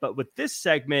bit. But with this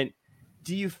segment,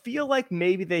 do you feel like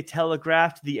maybe they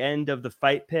telegraphed the end of the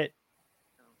fight pit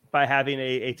by having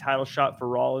a title shot for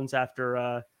Rollins after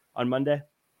on Monday?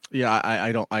 Yeah,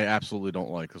 I absolutely don't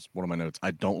like this. One of my notes.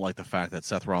 I don't like the fact that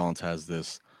Seth Rollins has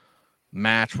this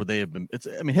match where they have been.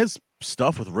 His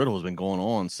stuff with Riddle has been going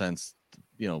on since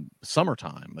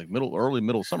summertime, like early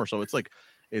middle summer. So it's like,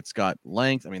 it's got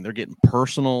length. I mean, they're getting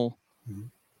personal,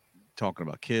 talking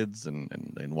about kids and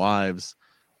wives.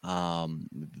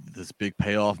 This big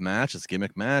payoff match, this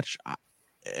gimmick match.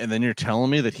 And then you're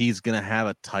telling me that he's going to have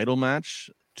a title match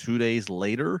 2 days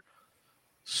later.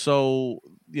 So,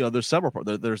 there's several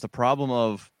parts. There's the problem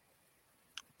of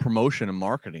promotion and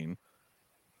marketing.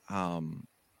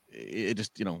 It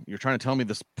just, you're trying to tell me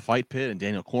this fight pit and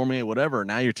Daniel Cormier, whatever.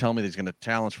 Now you're telling me that he's going to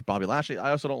challenge for Bobby Lashley.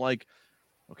 I also don't like,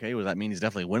 okay, does that mean he's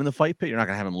definitely winning the fight pit? You're not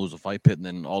going to have him lose a fight pit and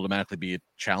then automatically be a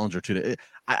challenger to it.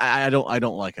 I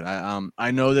don't like it.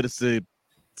 I know that it's the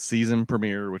season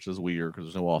premiere, which is weird because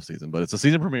there's no off season, but it's a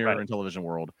season premiere in television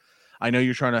world. I know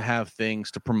you're trying to have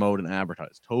things to promote and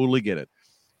advertise. Totally get it.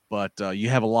 But you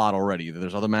have a lot already.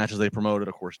 There's other matches they promoted.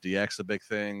 Of course, DX, a big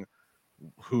thing.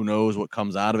 Who knows what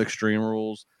comes out of Extreme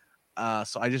Rules.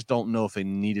 So I just don't know if they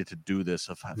needed to do this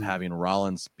of having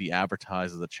Rollins be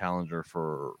advertised as a challenger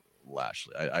for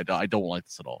Lashley. I don't like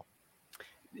this at all.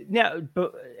 Now,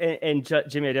 and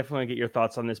Jimmy, I definitely want to get your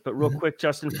thoughts on this, but real quick,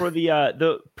 Justin, for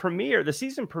the premiere, the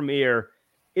season premiere,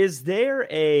 is there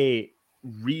a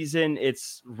reason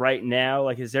it's right now?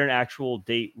 Like, is there an actual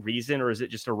date reason, or is it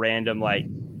just a random, like,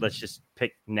 let's just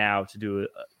pick now to do a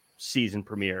season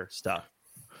premiere stuff?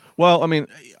 Well, I mean,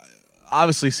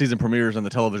 obviously season premieres in the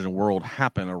television world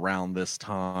happen around this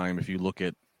time. If you look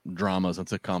at dramas and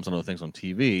sitcoms and other things on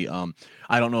TV,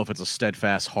 I don't know if it's a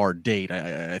steadfast hard date.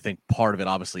 I think part of it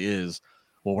obviously is,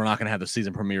 well, we're not going to have the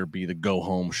season premiere be the go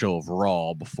home show of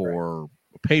Raw before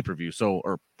a pay-per-view,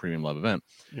 or premium live event.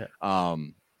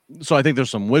 So I think there's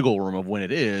some wiggle room of when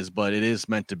it is, but it is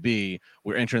meant to be,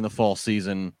 we're entering the fall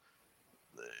season,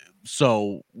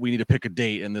 so we need to pick a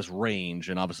date in this range,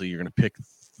 and obviously you're going to pick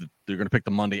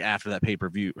the Monday after that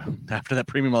pay-per-view, after that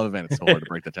premium live event. It's so hard to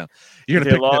break that down. You're going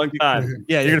to pick a long time.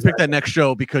 Yeah, you're going to pick that next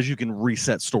show because you can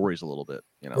reset stories a little bit.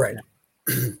 Right.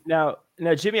 Now,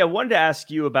 Jimmy, I wanted to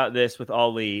ask you about this with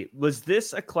Ali. Was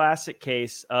this a classic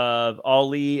case of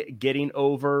Ali getting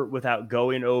over without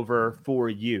going over for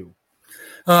you?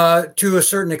 To a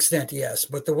certain extent, yes.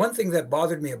 But the one thing that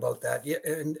bothered me about that,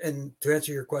 and to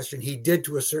answer your question, he did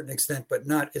to a certain extent, but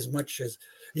not as much as,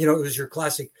 it was your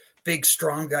classic big,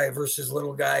 strong guy versus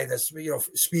little guy. That's,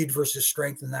 speed versus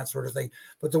strength and that sort of thing.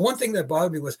 But the one thing that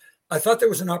bothered me was I thought there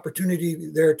was an opportunity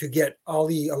there to get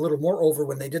Ali a little more over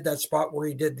when they did that spot where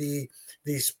he did the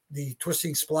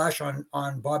twisting splash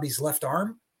on Bobby's left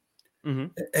arm. Mm-hmm.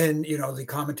 And, the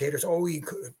commentators, he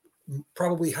could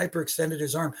probably hyperextended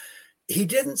his arm. He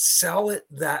didn't sell it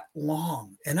that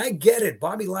long. And I get it.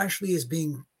 Bobby Lashley is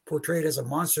being portrayed as a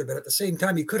monster, but at the same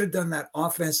time, he could have done that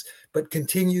offense, but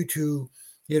continue to,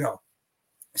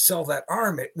 sell that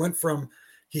arm. It went from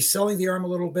he's selling the arm a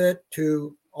little bit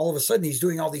to all of a sudden he's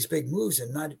doing all these big moves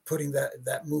and not putting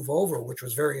that move over, which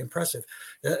was very impressive.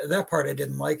 That part I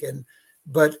didn't like.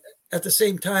 But at the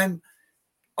same time,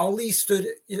 Ali stood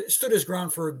his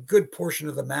ground for a good portion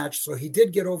of the match. So he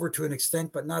did get over to an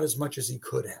extent, but not as much as he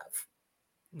could have,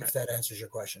 if that answers your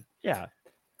question. Yeah.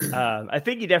 I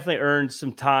think he definitely earned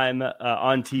some time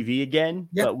on TV again,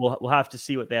 but we'll have to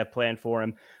see what they have planned for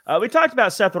him. We talked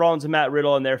about Seth Rollins and Matt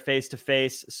Riddle and their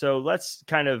face-to-face, so let's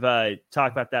kind of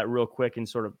talk about that real quick and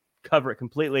sort of cover it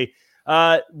completely.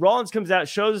 Rollins comes out,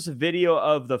 shows us a video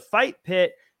of the fight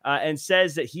pit, and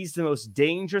says that he's the most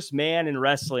dangerous man in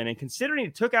wrestling, and considering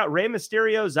he took out Rey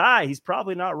Mysterio's eye, he's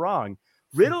probably not wrong.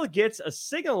 Riddle gets a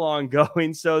sing-along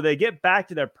going, so they get back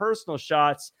to their personal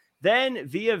shots. Then,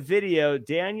 via video,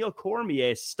 Daniel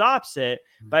Cormier stops it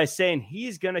by saying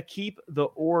he's going to keep the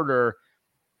order.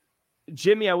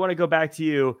 Jimmy, I want to go back to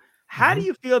you. How do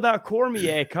you feel about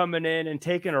Cormier coming in and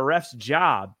taking a ref's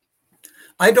job?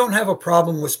 I don't have a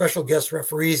problem with special guest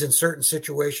referees in certain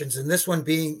situations, and this one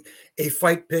being a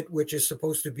fight pit, which is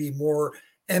supposed to be more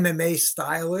MMA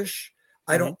stylish.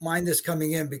 I don't mind this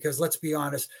coming in because, let's be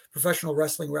honest, professional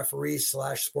wrestling referees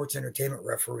 / sports entertainment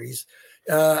referees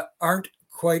aren't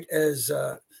quite as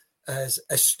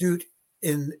astute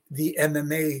in the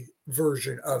MMA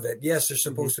version of it. Yes, they're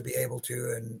supposed to be able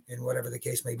to, and whatever the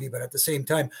case may be. But at the same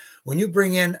time, when you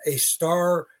bring in a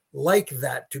star like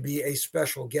that to be a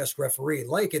special guest referee,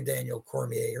 like a Daniel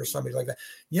Cormier or somebody like that,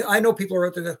 I know people are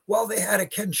out there that, well, they had a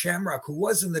Ken Shamrock who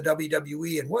was in the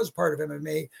WWE and was part of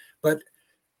MMA, but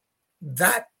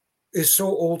that is so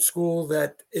old school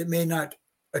that it may not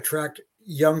attract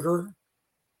younger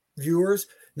viewers.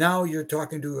 Now you're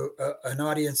talking to an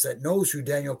audience that knows who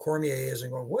Daniel Cormier is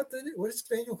and going, what is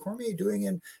Daniel Cormier doing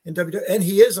in WWE? And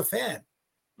he is a fan.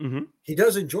 Mm-hmm. He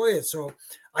does enjoy it. So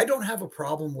I don't have a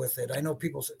problem with it. I know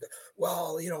people say,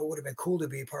 well, it would have been cool to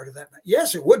be part of that.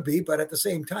 Yes, it would be. But at the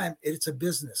same time, it's a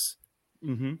business.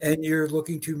 Mm-hmm. And you're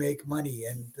looking to make money.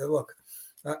 And look,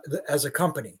 as a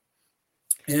company.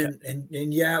 And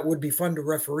yeah, it would be fun to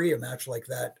referee a match like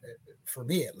that, for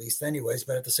me at least anyways.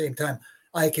 But at the same time,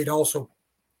 I could also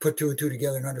put two and two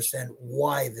together and understand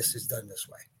why this is done this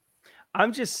way.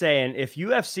 I'm just saying, if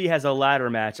UFC has a ladder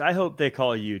match, I hope they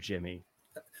call you, Jimmy.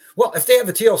 Well, if they have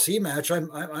a TLC match,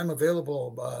 I'm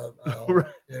available,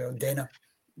 Dana.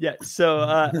 Yeah. So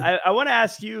I want to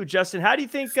ask you, Justin, how do you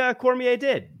think Cormier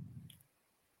did?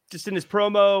 Just in his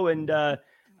promo, and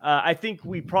I think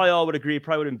we probably all would agree, it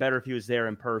probably would have been better if he was there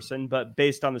in person. But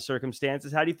based on the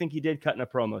circumstances, how do you think he did cutting a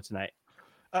promo tonight?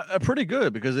 Pretty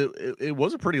good, because it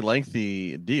was a pretty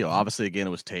lengthy deal. Obviously, again,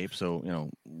 it was taped, so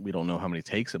we don't know how many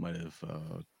takes it might have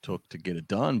took to get it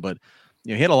done. But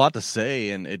he had a lot to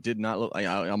say, and it did not look.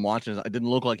 I'm watching. It didn't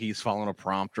look like he's following a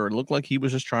prompter. It looked like he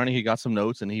was just he got some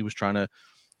notes, and he was trying to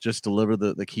just deliver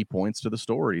the key points to the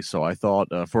story. So I thought,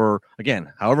 for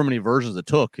again, however many versions it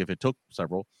took, if it took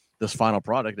several, this final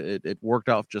product, it worked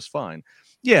out just fine.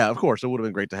 Yeah, of course, it would have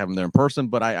been great to have him there in person,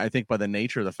 but I think by the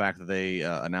nature of the fact that they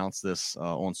announced this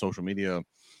on social media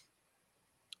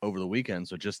over the weekend,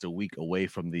 so just a week away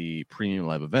from the premium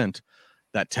live event,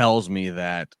 that tells me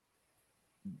that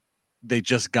they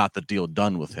just got the deal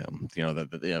done with him.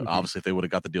 Obviously, if they would have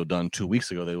got the deal done 2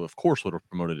 weeks ago, they of course would have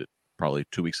promoted it probably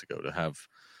 2 weeks ago to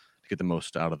get the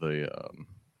most out of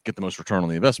get the most return on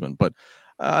the investment. But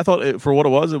I thought for what it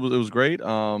was great.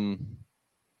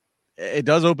 It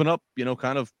does open up,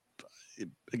 kind of,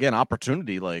 again,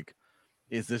 opportunity. Like,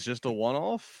 is this just a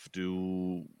one-off?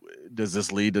 Does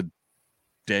this lead to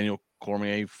Daniel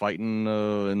Cormier fighting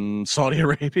in Saudi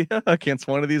Arabia against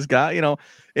one of these guys?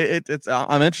 It's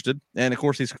I'm interested, and of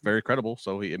course he's very credible,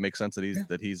 so it makes sense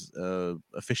that he's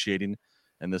officiating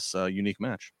in this unique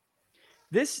match.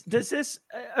 Does this,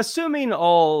 assuming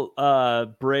all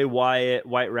Bray Wyatt,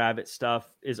 White Rabbit stuff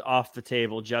is off the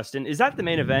table, Justin, is that the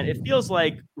main event? It feels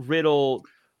like Riddle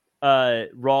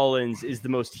Rollins is the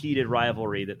most heated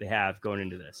rivalry that they have going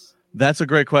into this. That's a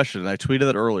great question. I tweeted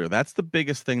it earlier. That's the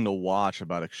biggest thing to watch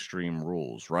about Extreme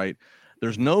Rules, right?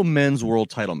 There's no men's world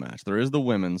title match. There is the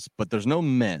women's, but there's no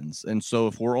men's. And so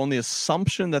if we're on the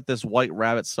assumption that this White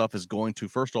Rabbit stuff is going to,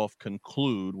 first off,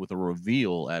 conclude with a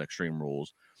reveal at Extreme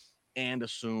Rules, and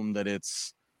assume that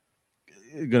it's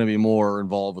going to be more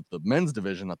involved with the men's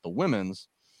division, not the women's,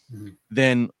 Mm-hmm.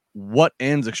 then what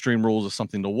ends Extreme Rules is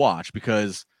something to watch,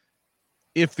 because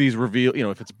if these reveal,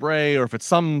 if it's Bray or if it's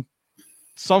some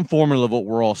formula of what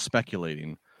we're all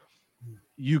speculating,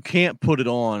 you can't put it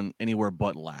on anywhere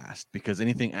but last, because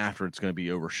anything after it's going to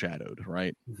be overshadowed,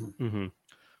 right? Mm-hmm.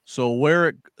 So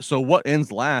what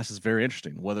ends last is very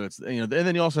interesting. Whether it's and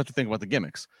then you also have to think about the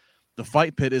gimmicks. The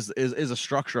Fight Pit is a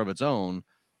structure of its own.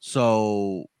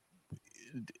 So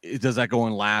does that go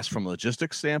on last from a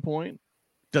logistics standpoint?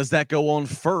 Does that go on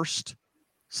first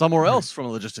somewhere else from a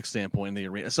logistics standpoint in the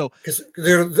arena? So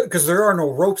because there are no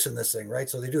ropes in this thing, right?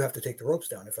 So they do have to take the ropes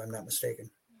down, if I'm not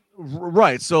mistaken.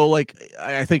 Right. So like,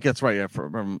 I think that's right.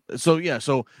 Yeah.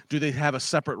 So do they have a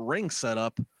separate ring set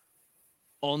up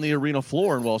on the arena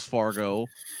floor in Wells Fargo?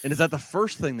 And is that the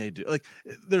first thing they do? Like,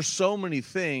 there's so many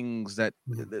things that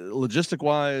logistic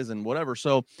wise and whatever.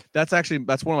 So that's one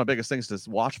of my biggest things to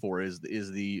watch for is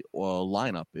the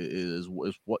lineup is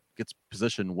what gets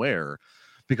positioned where,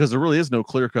 because there really is no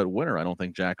clear cut winner. I don't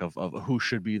think, Jack, of who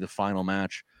should be the final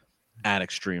match at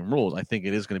Extreme Rules. I think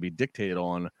it is going to be dictated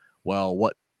on,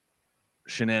 what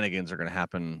shenanigans are going to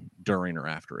happen during or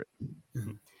after it.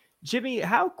 Jimmy,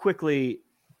 how quickly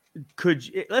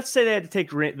let's say they had to take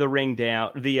the ring down,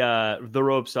 the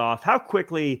ropes off. How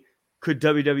quickly could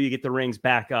WWE get the rings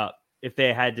back up if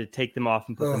they had to take them off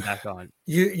and put them back on?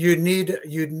 You'd need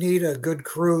a good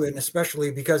crew, and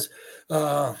especially because,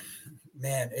 man,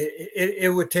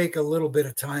 it would take a little bit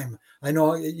of time. I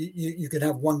know you can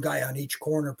have one guy on each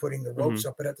corner putting the ropes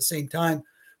up, but at the same time,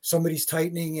 somebody's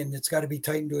tightening, and it's got to be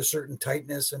tightened to a certain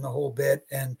tightness and the whole bit.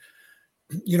 And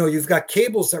you've got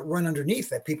cables that run underneath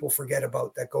that people forget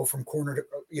about, that go from corner to,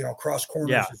 cross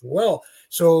corners as well.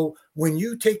 So when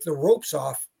you take the ropes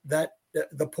off, that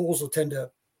the poles will tend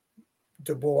to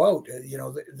bow out.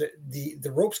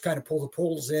 The ropes kind of pull the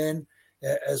poles in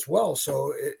as well.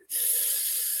 So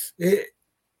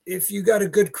if you got a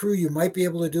good crew, you might be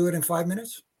able to do it in 5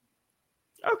 minutes.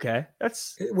 Okay,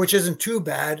 which isn't too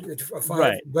bad.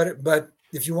 Right. But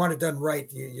if you want it done right,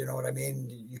 you know what I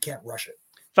mean. You can't rush it.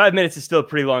 5 minutes is still a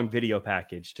pretty long video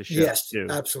package to show. Yes, too.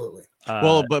 Absolutely.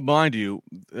 But mind you,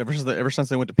 ever since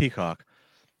they went to Peacock,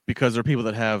 because there are people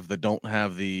that don't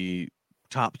have the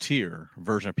top tier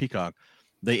version of Peacock,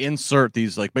 they insert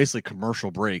these like basically commercial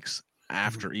breaks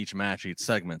after each match, each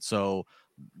segment. So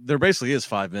there basically is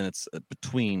 5 minutes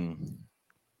between.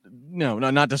 No,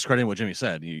 not discrediting what Jimmy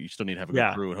said. You still need to have a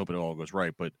good crew and hope it all goes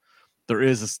right. But there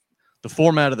is the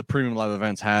format of the premium live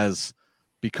events has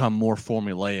become more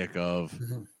formulaic of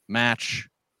match,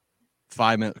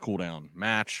 5 minute cooldown,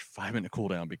 match, 5 minute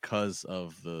cooldown, because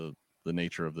of the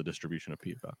nature of the distribution of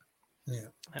Peacock. Yeah.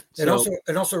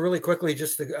 And also really quickly,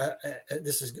 just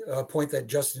this is a point that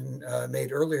Justin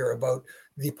made earlier about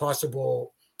the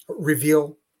possible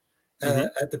reveal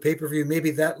at the pay-per-view.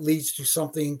 Maybe that leads to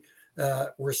something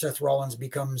where Seth Rollins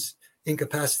becomes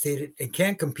incapacitated and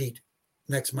can't compete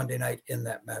next Monday night in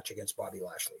that match against Bobby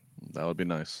Lashley. That would be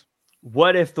nice.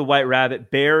 What if the White Rabbit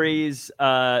buries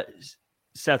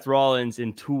Seth Rollins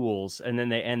in tools and then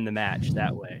they end the match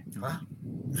that way?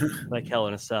 Like Hell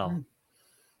in a Cell.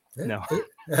 No. I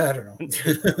don't know.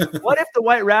 What if the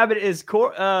White Rabbit is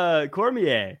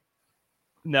Cormier?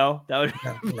 No, that would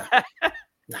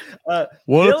no.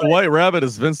 What if the White Rabbit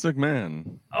is Vince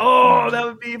McMahon? Oh, that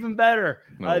would be even better.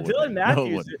 No, Dylan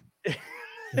Matthews.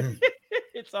 No,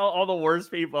 it's all the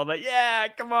worst people. I'm like, yeah,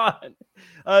 come on.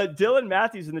 Dylan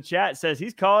Matthews in the chat says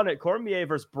he's calling it Cormier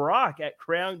versus Brock at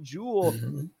Crown Jewel.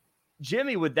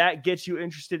 Jimmy, would that get you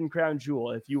interested in Crown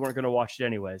Jewel if you weren't going to watch it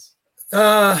anyways?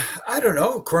 I don't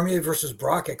know. Cormier versus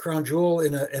Brock at Crown Jewel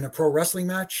in a pro wrestling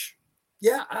match.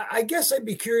 Yeah, I guess I'd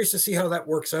be curious to see how that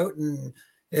works out and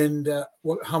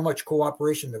how much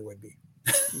cooperation there would be.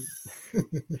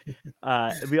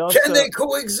 Can they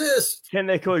coexist? I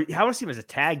want to see them as a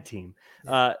tag team.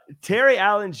 Terry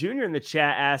Allen Jr. in the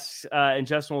chat asks, and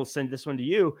Justin will send this one to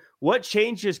you, what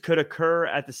changes could occur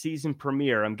at the season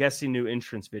premiere? I'm guessing new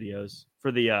entrance videos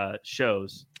for the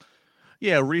shows.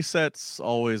 Yeah, resets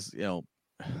always,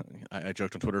 I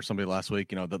joked on Twitter somebody last week,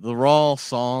 the Raw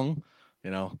song,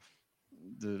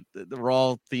 the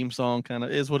Raw theme song kind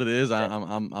of is what it is.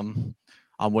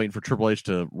 I'm waiting for Triple H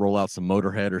to roll out some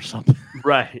Motorhead or something,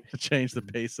 right, to change the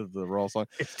pace of the Raw song.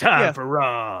 It's time for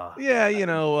Raw. Yeah,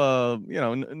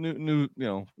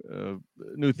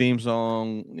 new theme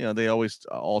song. They always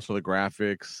alter the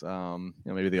graphics.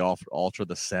 Maybe they alter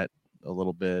the set a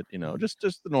little bit. Just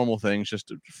the normal things.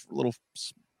 Just a little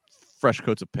fresh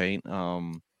coats of paint.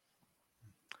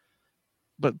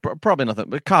 but probably nothing.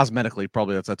 But cosmetically,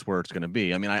 probably that's where it's going to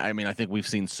be. I mean, I think we've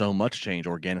seen so much change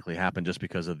organically happen just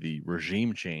because of the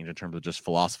regime change in terms of just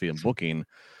philosophy and booking.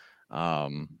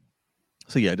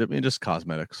 So yeah, I mean, just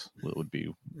cosmetics would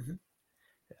be.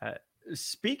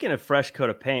 Speaking of fresh coat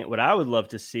of paint, what I would love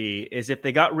to see is if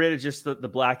they got rid of just the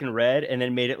black and red and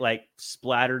then made it like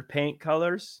splattered paint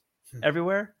colors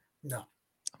everywhere. No.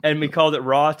 And we called it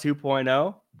Raw 2.0.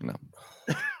 No.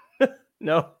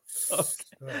 No.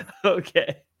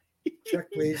 Okay.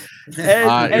 Check, please.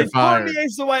 And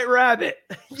Cormier's the White Rabbit.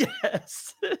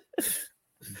 Yes.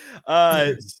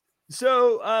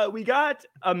 So we got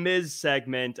a Miz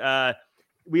segment.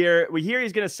 We hear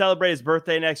he's going to celebrate his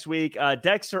birthday next week.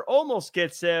 Dexter almost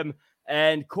gets him,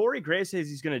 and Corey Graves says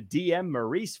he's going to DM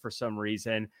Maurice for some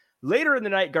reason. Later in the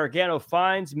night, Gargano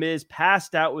finds Miz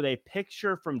passed out with a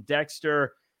picture from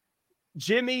Dexter.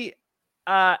 Jimmy,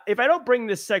 if I don't bring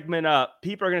this segment up,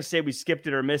 people are going to say we skipped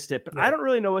it or missed it, but I don't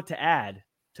really know what to add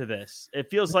to this. It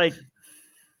feels like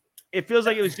it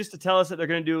was just to tell us that they're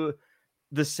going to do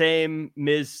the same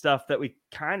Miz stuff that we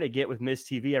kind of get with Miz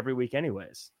TV every week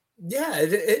anyways. Yeah,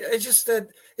 it just that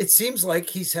it seems like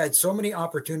he's had so many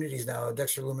opportunities now,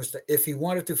 Dexter Lumis, that if he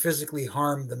wanted to physically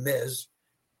harm the Miz,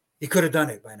 he could have done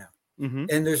it by now. Mm-hmm.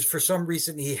 And there's for some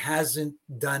reason he hasn't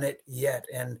done it yet.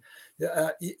 And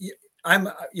I'm,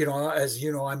 as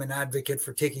you know, I'm an advocate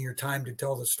for taking your time to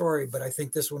tell the story, but I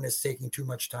think this one is taking too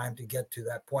much time to get to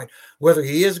that point. Whether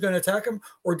he is going to attack him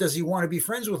or does he want to be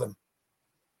friends with him?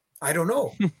 I don't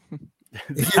know.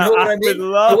 You know what I mean? Would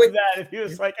love that if he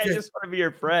was like, I just want to be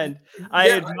your friend. I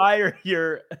admire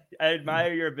your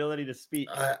ability to speak.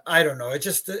 I don't know. It's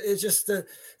just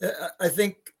I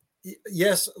think,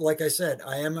 yes, like I said,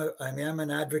 I am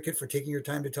an advocate for taking your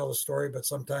time to tell a story, but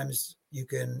sometimes you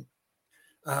can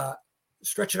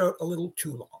stretch it out a little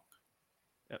too long.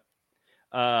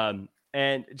 Yep.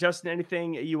 And Justin,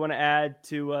 anything you want to add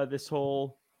to this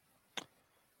whole?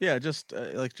 Yeah, just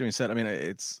like Jimmy said, I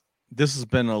mean, this has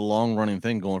been a long running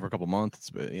thing going for a couple months.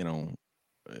 But,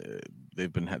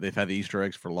 they've had the Easter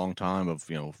eggs for a long time of,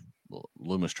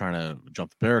 Lumis trying to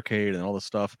jump the barricade and all this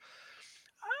stuff.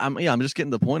 I'm just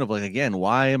getting to the point of like, again,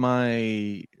 why am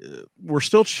I, we're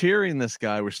still cheering this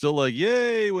guy. We're still like,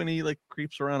 yay, when he like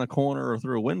creeps around a corner or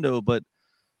through a window, but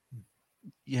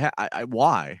yeah,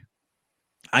 why?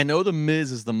 I know the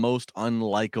Miz is the most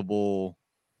unlikable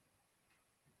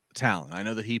talent. I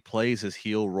know that he plays his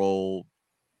heel role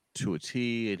to a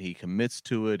T and he commits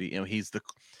to it. He's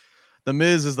the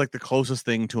Miz is like the closest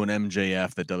thing to an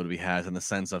MJF that WWE has in the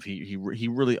sense of he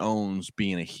really owns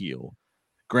being a heel.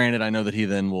 Granted, I know that he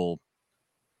then will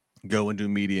go and do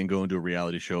media and go and do a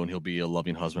reality show and he'll be a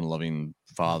loving husband, loving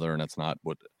father, and that's not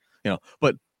what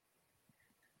but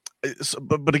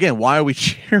again, why are we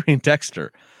cheering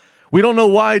Dexter? We don't know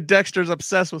why Dexter's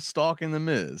obsessed with stalking the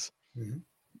Miz. Mm-hmm.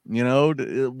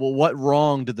 Well, what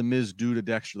wrong did the Miz do to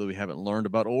Dexter that we haven't learned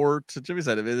about? Or to Jimmy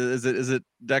said, is it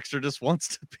Dexter just wants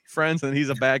to be friends and he's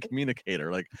a bad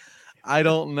communicator? Like, I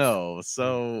don't know.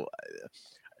 So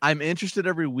I'm interested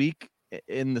every week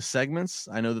in the segments.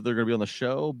 I know that they're going to be on the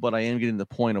show, but I am getting to the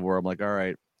point of where I'm like, all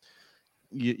right,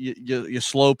 you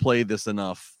slow played this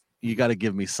enough. You got to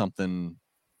give me something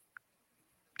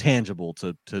tangible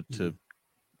to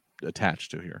attach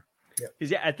to here.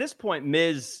 Because at this point,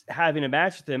 Miz having a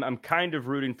match with him, I'm kind of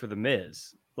rooting for the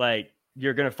Miz. Like,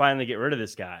 you're going to finally get rid of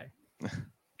this guy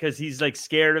because he's like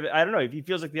scared of it. I don't know if he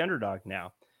feels like the underdog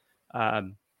now.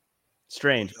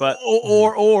 Strange, but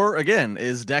or again,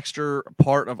 is Dexter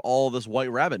part of all this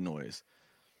White Rabbit noise?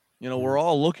 We're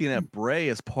all looking at Bray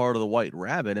as part of the White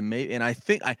Rabbit, and I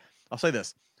think I'll say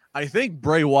this: I think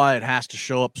Bray Wyatt has to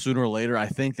show up sooner or later. I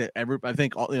think that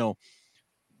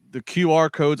the QR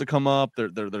codes that come up,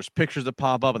 there's pictures that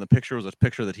pop up, and the picture was a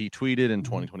picture that he tweeted in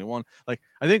 2021. Like,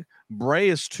 I think Bray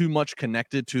is too much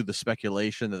connected to the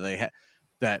speculation that they had,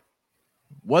 that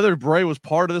whether Bray was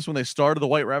part of this when they started the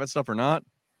White Rabbit stuff or not,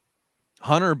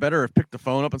 Hunter better have picked the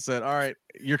phone up and said, all right,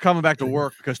 you're coming back to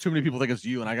work because too many people think it's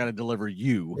you and I got to deliver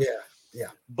you. Yeah.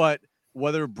 But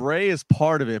whether Bray is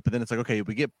part of it, but then it's like, okay,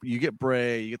 you get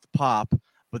Bray, you get the pop,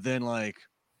 but then like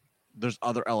there's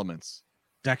other elements.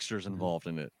 Dexter's involved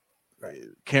in it. Right.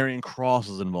 Karrion Kross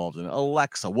is involved in it.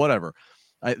 Alexa, whatever.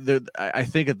 I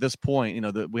think at this point,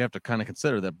 that we have to kind of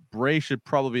consider that Bray should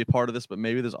probably be a part of this, but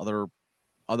maybe there's other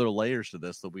layers to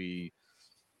this that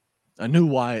a new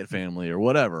Wyatt family or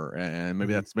whatever, and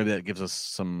maybe that gives us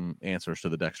some answers to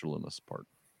the Dexter Lumis part.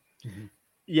 Mm-hmm.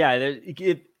 Yeah,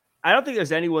 I don't think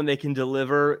there's anyone they can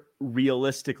deliver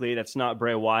realistically that's not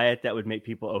Bray Wyatt that would make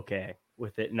people okay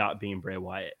with it not being Bray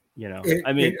Wyatt.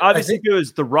 Obviously, if it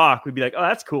was The Rock, we'd be like, oh,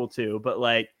 that's cool too. But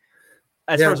like,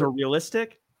 as far as a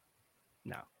realistic,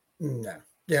 No. No.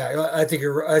 Yeah, I think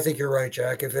you're right,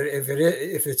 Jack. If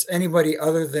it's anybody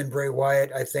other than Bray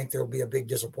Wyatt, I think there'll be a big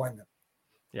disappointment.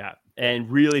 Yeah,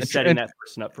 and really setting that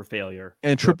person up for failure.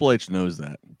 And Triple H knows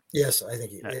that. Yes, I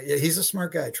think he's a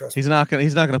smart guy. Trust me. He's not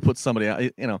gonna put somebody out.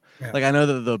 You know, like I know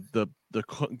that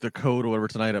the code or whatever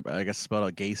tonight, I guess spelled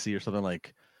out Gacy or something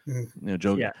like. You know,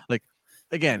 Joe. Yeah. Like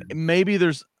again, maybe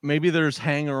there's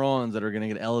hanger-ons that are gonna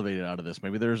get elevated out of this.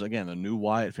 Maybe there's again a new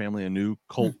Wyatt family, a new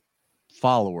cult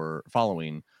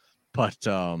following, but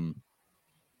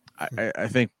I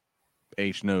think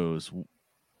H knows.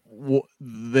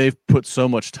 They've put so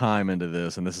much time into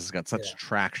this, and this has got such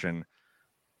traction.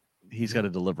 He's got to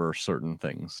deliver certain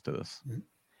things to this.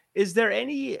 Is there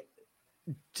I'm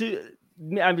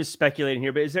just speculating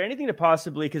here, but is there anything to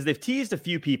possibly, because they've teased a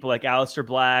few people like Aleister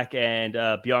Black and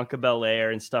Bianca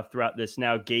Belair and stuff throughout this,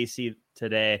 now Gacy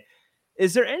today.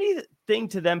 Is there anything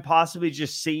to them possibly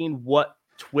just seeing what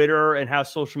Twitter and how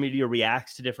social media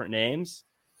reacts to different names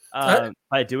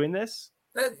by doing this?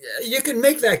 You can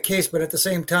make that case, but at the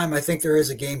same time, I think there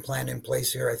is a game plan in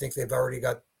place here. I think they've already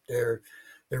got their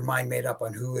mind made up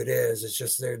on who it is. It's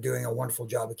just they're doing a wonderful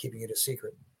job of keeping it a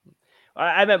secret.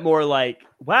 I meant more like,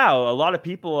 wow, a lot of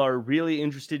people are really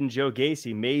interested in Joe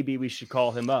Gacy. Maybe we should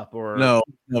call him up. Or no,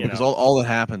 because all that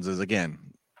happens is, again,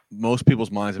 most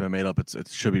people's minds have been made up. It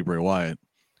should be Bray Wyatt.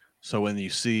 So when you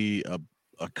see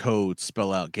a code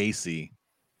spell out Gacy,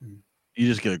 you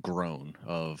just get a groan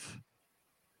of.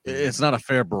 It's not a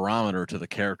fair barometer to the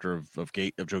character of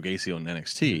Joe Gacy on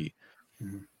NXT,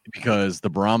 because the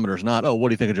barometer is not, what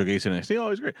do you think of Joe Gacy on NXT? Oh,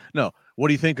 he's great. No, what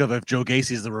do you think of if Joe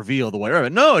Gacy is the reveal the way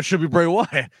around? No, it should be Bray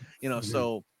Wyatt.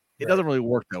 So it doesn't really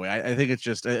work that way. I think it's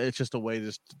just a way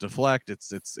to deflect.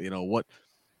 It's who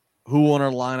on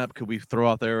our lineup could we throw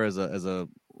out there as a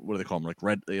what do they call them, like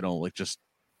red, like just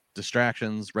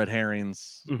distractions, red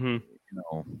herrings.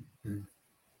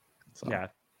 Yeah.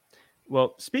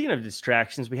 Well, speaking of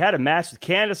distractions, we had a match with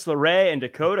Candice LeRae and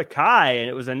Dakota Kai, and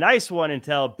it was a nice one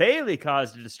until Bayley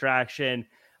caused a distraction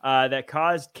that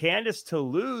caused Candice to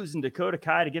lose and Dakota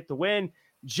Kai to get the win.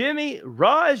 Jimmy,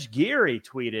 Raj Giri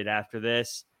tweeted after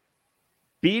this,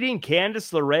 beating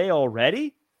Candice LeRae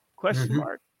already? Question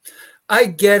mark. I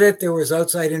get it. There was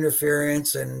outside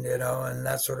interference and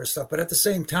that sort of stuff. But at the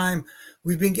same time,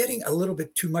 we've been getting a little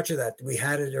bit too much of that. We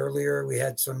had it earlier. We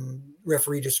had some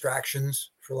referee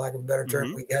distractions, for lack of a better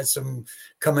term. We had some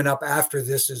coming up after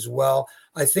this as well.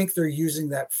 I think they're using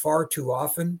that far too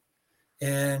often.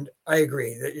 And I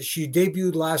agree. She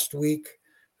debuted last week,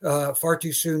 far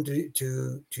too soon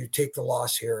to take the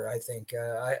loss here, I think.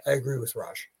 I agree with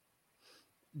Raj.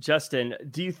 Justin,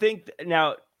 do you think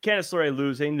now Candice LeRae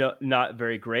losing, no, not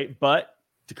very great, but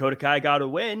Dakota Kai got a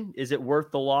win. Is it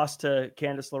worth the loss to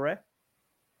Candice LeRae?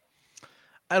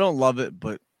 I don't love it,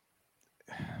 but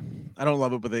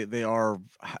they are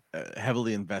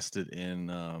heavily invested in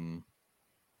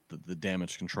the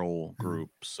damage control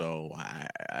group. So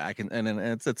I can, and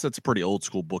it's a pretty old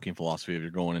school booking philosophy if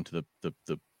you're going into the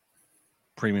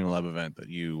premium live event that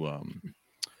you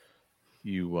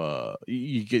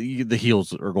get the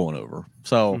heels are going over.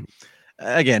 So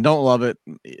again, don't love it.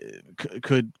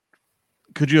 Could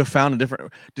you have found a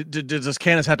different? Does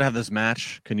Candice have to have this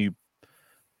match? Can you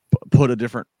put a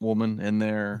different woman in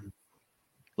there?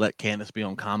 Let Candice be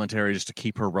on commentary just to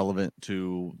keep her relevant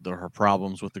to her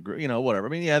problems with the group, whatever. I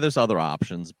mean, yeah, there's other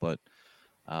options, but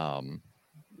don't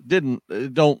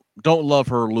love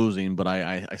her losing, but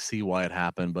I see why it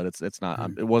happened, but it's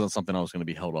not, it wasn't something I was going to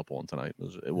be held up on tonight.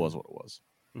 It was what it was.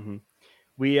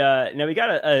 We now we got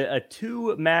a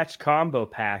 2-match combo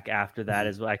pack after that,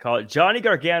 is what I call it. Johnny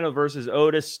Gargano versus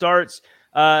Otis starts.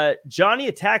 Johnny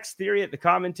attacks Theory at the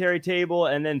commentary table,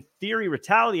 and then Theory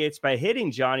retaliates by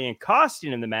hitting Johnny and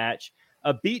costing him the match.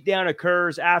 A beatdown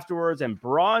occurs afterwards, and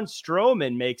Braun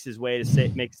Strowman makes his way to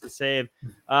makes the save.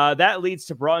 That leads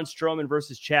to Braun Strowman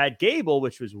versus Chad Gable,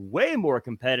 which was way more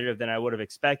competitive than I would have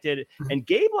expected. And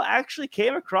Gable actually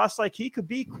came across like he could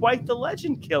be quite the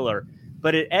legend killer.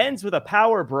 But it ends with a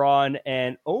power Braun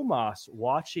and Omos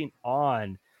watching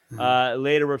on.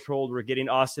 Later, we're told we're getting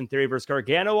Austin Theory versus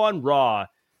Gargano on Raw.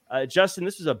 Justin,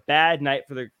 this was a bad night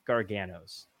for the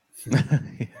Garganos.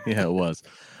 Yeah, it was.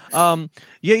 To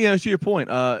your point,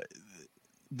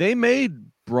 they made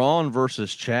Braun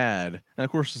versus Chad, and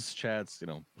of course, it's Chad's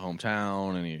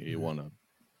hometown, and you want to.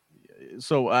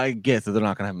 So I get that they're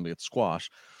not going to have him get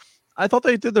squashed. I thought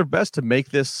they did their best to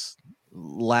make this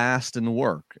last and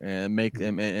work and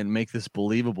make this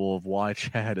believable of why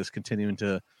Chad is continuing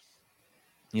to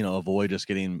avoid just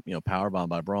getting powerbombed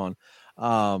by Braun.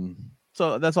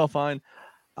 So that's all fine.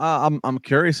 I'm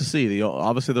curious to see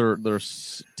obviously they're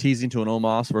teasing to an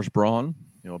Omos versus Braun.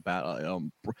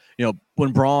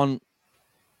 When Braun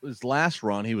his last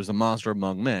run, he was a monster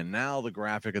among men. Now the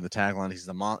graphic of the tagline,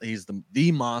 he's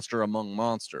the monster among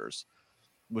monsters,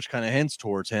 which kind of hints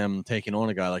towards him taking on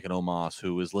a guy like an Omos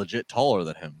who is legit taller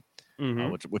than him,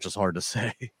 which is hard to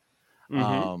say,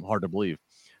 hard to believe.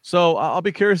 So I'll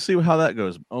be curious to see how that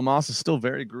goes. Omos is still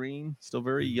very green, still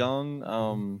very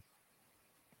young.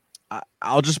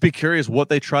 I'll just be curious what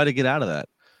they try to get out of that.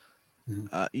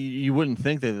 You wouldn't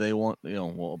think that they want,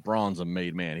 Braun's a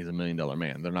made man. He's $1 million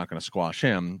man. They're not going to squash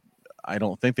him. I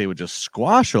don't think they would just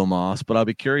squash Omos, but I'll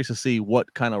be curious to see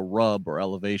what kind of rub or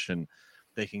elevation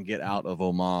they can get out of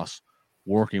Omos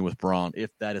working with Braun,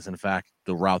 if that is in fact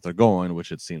the route they're going,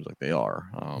 which it seems like they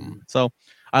are. So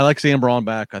I like seeing Braun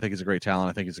back. I think he's a great talent.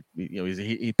 I think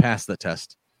he passed the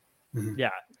test. Yeah.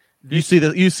 You see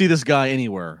this guy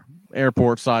anywhere,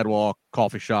 airport, sidewalk,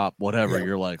 coffee shop, whatever.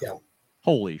 You're like,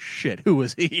 holy shit, who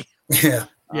is he? Yeah.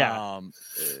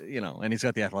 And he's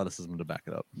got the athleticism to back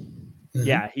it up.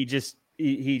 Yeah, he just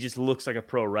looks like a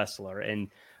pro wrestler. And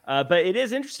but it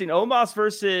is interesting. Omos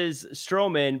versus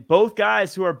Strowman, both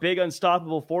guys who are big,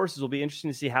 unstoppable forces. Will be interesting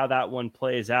to see how that one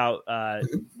plays out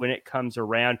when it comes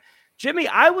around. Jimmy,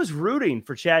 I was rooting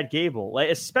for Chad Gable,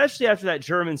 especially after that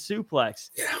German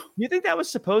suplex. Yeah. You think that was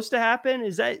supposed to happen?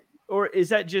 Is that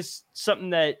just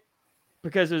something that,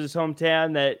 because it was his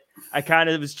hometown, that I kind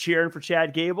of was cheering for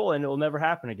Chad Gable and it will never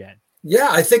happen again? Yeah,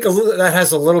 I think that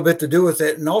has a little bit to do with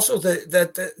it. And also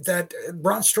that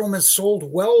Braun Strowman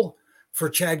sold well for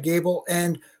Chad Gable.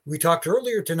 And we talked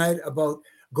earlier tonight about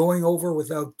going over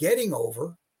without getting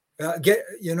over.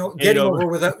 Getting over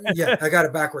without, I got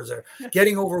it backwards there.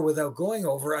 Getting over without going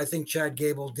over. I think Chad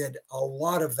Gable did a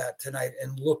lot of that tonight,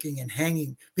 and looking and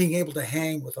hanging, being able to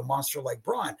hang with a monster like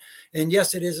Braun. And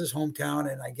yes, it is his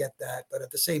hometown, and I get that. But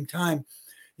at the same time,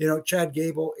 Chad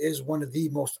Gable is one of the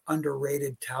most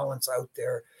underrated talents out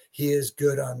there. He is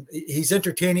he's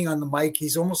entertaining on the mic.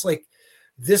 He's almost like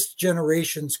this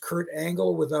generation's Kurt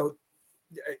Angle without,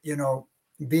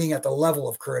 being at the level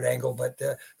of Kurt Angle, but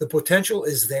the potential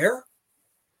is there,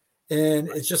 and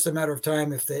it's just a matter of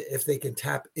time if they can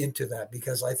tap into that,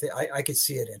 because I think I could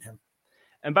see it in him.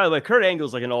 And by the way, Kurt Angle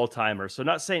is like an all-timer, so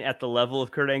not saying at the level of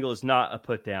Kurt Angle is not a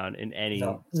put down in any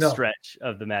stretch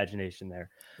of the imagination there.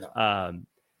 No.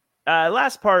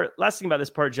 Last thing about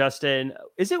this part, Justin,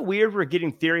 is it weird we're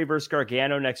getting Theory versus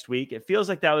Gargano next week? It feels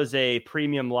like that was a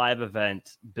premium live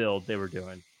event build they were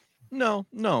doing. No.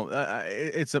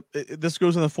 This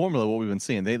goes in the formula of what we've been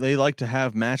seeing. They like to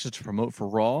have matches to promote for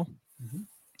Raw. Mm-hmm.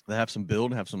 They have some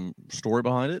build, have some story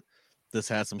behind it. This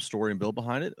has some story and build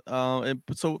behind it.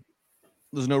 So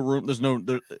there's no room. There's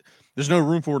no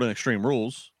room for it in Extreme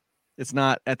Rules. It's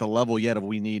not at the level yet of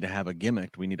we need to have a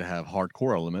gimmick. We need to have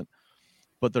hardcore element.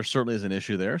 But there certainly is an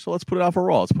issue there. So let's put it out for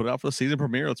Raw. Let's put it out for the season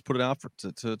premiere. Let's put it out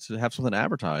to have something to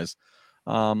advertise,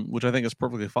 which I think is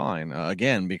perfectly fine.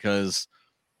 Again, because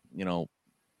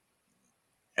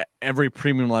every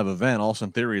premium live event,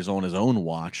 Austin Theory is on his own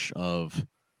watch of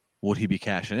would he be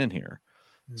cashing in here.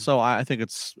 Mm-hmm. So I think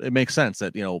it makes sense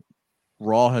that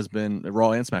Raw and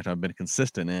SmackDown have been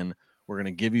consistent in we're going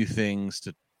to give you things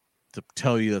to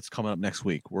tell you that's coming up next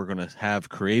week. We're going to have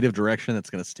creative direction that's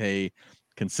going to stay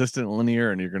consistent and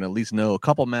linear, and you're going to at least know a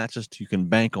couple matches you can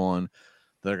bank on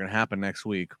that are going to happen next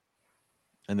week,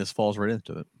 and this falls right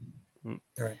into it. All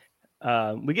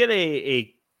right. We get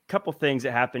a couple things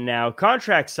that happen now.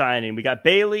 Contract signing. We got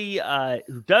Bayley,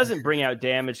 who doesn't bring out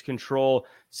Damage Control,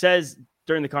 says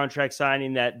during the contract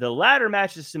signing that the ladder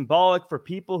match is symbolic for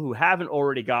people who haven't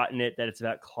already gotten it, that it's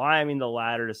about climbing the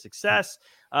ladder to success.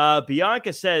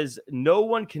 Bianca says no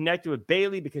one connected with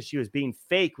Bayley because she was being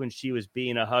fake when she was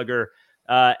being a hugger.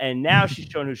 And now she's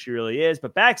shown who she really is.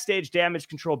 But backstage, Damage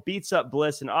Control beats up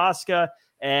Bliss and Asuka,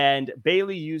 and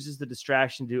Bayley uses the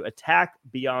distraction to attack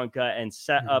Bianca and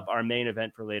set up our main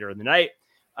event for later in the night.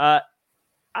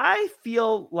 I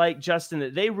feel like, Justin,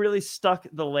 that they really stuck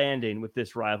the landing with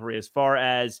this rivalry, as far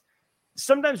as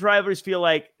sometimes rivalries feel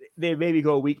like they maybe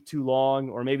go a week too long,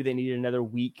 or maybe they need another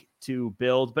week to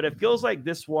build. But it feels like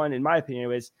this one, in my opinion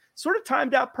anyways, sort of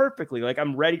timed out perfectly. Like,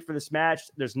 I'm ready for this match.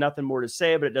 There's nothing more to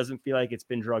say, but it doesn't feel like it's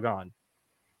been drug on.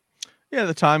 Yeah,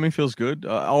 the timing feels good.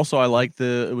 Also, I like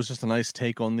it was just a nice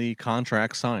take on the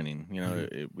contract signing.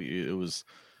 It was,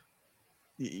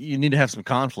 you need to have some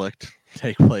conflict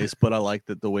take place, but I like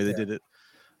the way they did it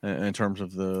in terms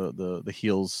of the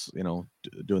heels,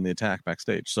 doing the attack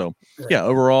backstage. So yeah,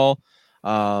 overall,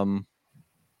 nothing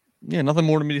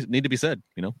more to need to be said.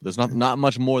 There's not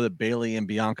much more that Bayley and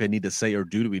Bianca need to say or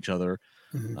do to each other.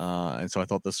 And so I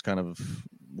thought this kind of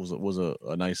was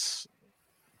a nice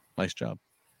job.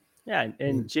 Yeah,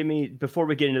 and Jimmy, before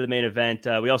we get into the main event,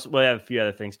 we'll have a few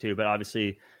other things too, but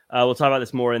obviously we'll talk about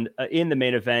this more in the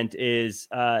main event. Is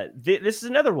this is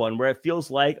another one where it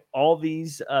feels like all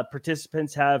these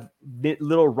participants have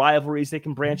little rivalries they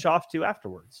can branch off to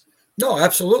afterwards. No,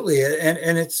 absolutely,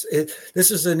 and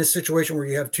this is in a situation where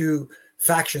you have two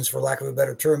factions, for lack of a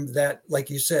better term, that, like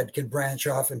you said, can branch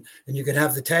off, and you can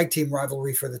have the tag team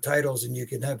rivalry for the titles, and you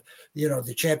can have,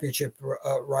 the championship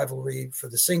rivalry for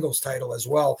the singles title as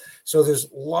well. So there's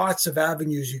lots of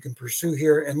avenues you can pursue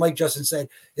here. And like Justin said,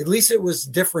 at least it was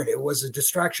different. It was a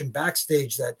distraction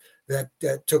backstage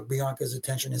that took Bianca's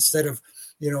attention, instead of,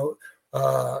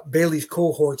 Bayley's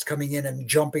cohorts coming in and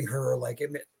jumping her like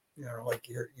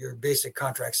your basic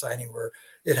contract signing where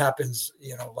it happens,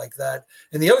 like that.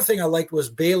 And the other thing I liked was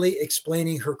Bayley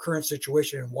explaining her current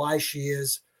situation and why she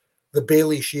is the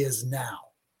Bayley she is now,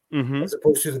 as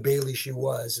opposed to the Bayley she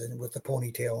was, and with the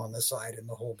ponytail on the side and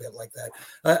the whole bit like that.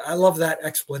 I love that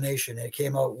explanation. It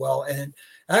came out well, and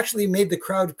actually made the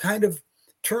crowd kind of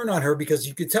turn on her, because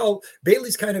you could tell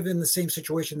Bayley's kind of in the same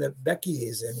situation that Becky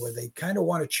is in, where they kind of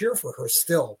want to cheer for her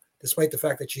still, despite the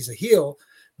fact that she's a heel.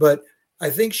 But I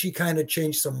think she kind of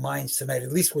changed some minds tonight,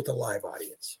 at least with the live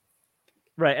audience.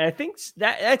 Right. And I think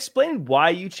that explaining why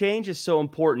you change is so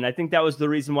important. I think that was the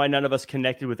reason why none of us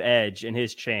connected with Edge and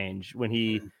his change when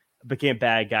he became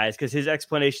bad guys, because his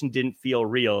explanation didn't feel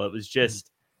real. It was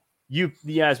just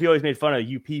as we always made fun of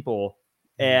you people.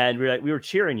 And we were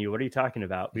cheering you. What are you talking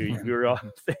about? We were all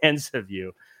fans of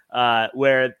you.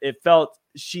 Where it felt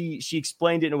she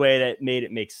explained it in a way that made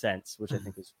it make sense, which I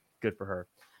think was good for her.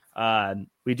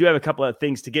 We do have a couple of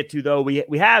things to get to, though.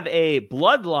 We have a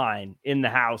bloodline in the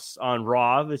house on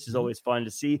Raw, which is always fun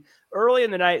to see. Early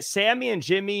in the night, Sammy and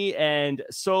Jimmy and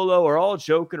Solo are all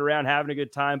joking around, having a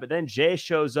good time, but then Jay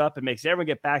shows up and makes everyone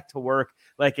get back to work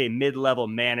like a mid-level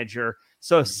manager.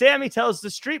 So Sammy tells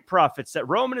the Street Profits that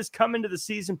Roman is coming to the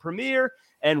season premiere,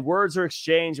 and words are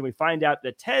exchanged, and we find out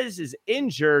that Tez is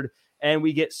injured. And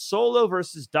we get Solo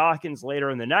versus Dawkins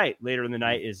later in the night. Later in the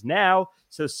night is now.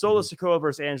 So Solo Sikoa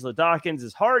versus Angela Dawkins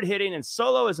is hard hitting, and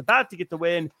Solo is about to get the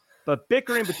win. But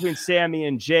bickering between Sammy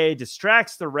and Jay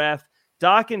distracts the ref.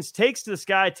 Dawkins takes to the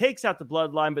sky, takes out the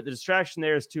bloodline, but the distraction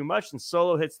there is too much. And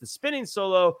Solo hits the spinning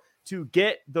Solo to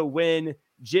get the win.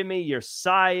 Jimmy, you're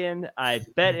sighing. I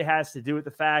bet it has to do with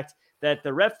the fact that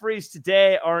the referees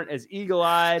today aren't as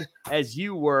eagle-eyed as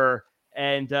you were,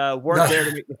 and weren't there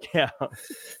to make the count.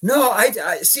 No,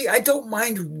 I see. I don't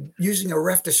mind using a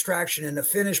ref distraction in the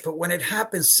finish, but when it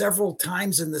happens several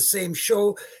times in the same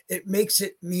show, it makes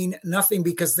it mean nothing,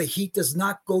 because the heat does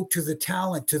not go to the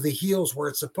talent, to the heels where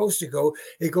it's supposed to go.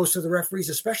 It goes to the referees,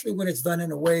 especially when it's done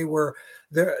in a way where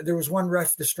there was one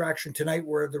ref distraction tonight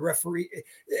where the referee,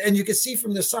 and you can see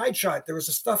from the side shot, there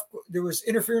was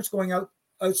interference going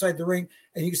outside the ring,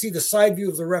 and you can see the side view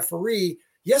of the referee.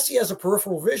 Yes, he has a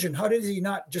peripheral vision. How did he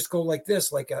not just go like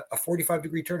this, like a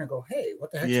 45-degree turn, and go, "Hey,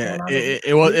 what the heck's going on?"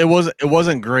 It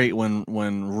wasn't great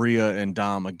when Rhea and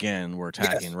Dom again were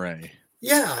attacking Ray.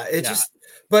 Yeah,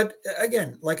 but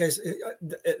again, like I said,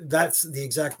 that's the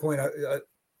exact point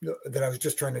that I was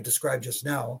just trying to describe just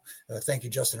now. Thank you,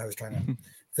 Justin. I was trying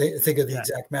to think of the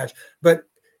exact match, but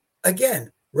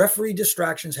again, referee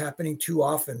distractions happening too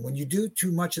often. When you do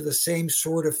too much of the same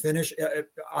sort of finish,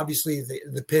 obviously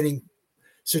the pinning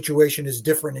situation is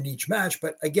different in each match,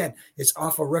 but again, it's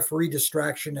off a referee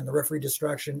distraction, and the referee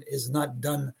distraction is not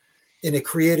done in a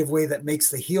creative way that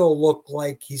makes the heel look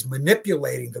like he's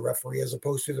manipulating the referee, as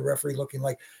opposed to the referee looking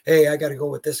like, hey, I got to go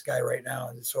with this guy right now,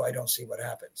 and so I don't see what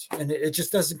happens, and it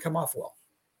just doesn't come off well.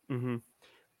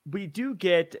 We do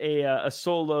get a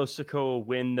Solo Sikoa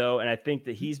win, though, and I think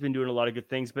that he's been doing a lot of good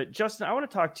things. But Justin, I want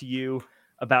to talk to you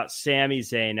about Sami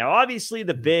Zayn. Now, obviously,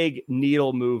 the big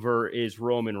needle mover is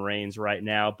Roman Reigns right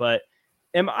now, but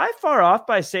am I far off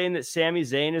by saying that Sami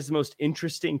Zayn is the most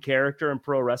interesting character in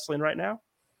pro wrestling right now?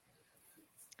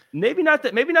 Maybe not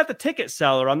the ticket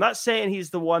seller. I'm not saying he's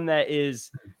the one that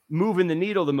is moving the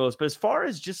needle the most, but as far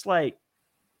as just like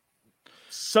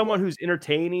someone who's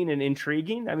entertaining and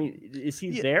intriguing, I mean, is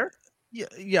he there?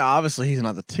 Yeah. Obviously, he's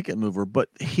not the ticket mover, but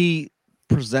he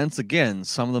presents again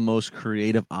some of the most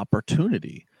creative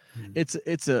opportunity. It's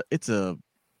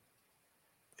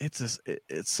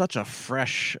such a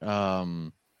fresh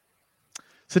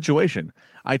situation.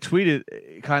 I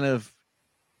tweeted kind of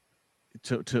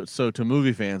to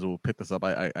movie fans will pick this up.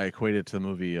 I equated to the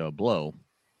movie Blow.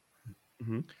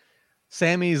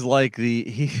 Sammy's like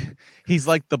he's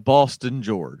like the Boston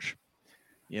George.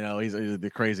 He's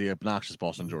the crazy, obnoxious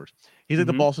Boston George. He's like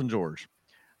the Boston George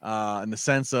in the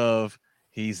sense of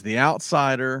he's the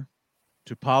outsider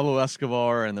to Pablo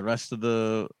Escobar and the rest of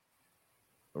the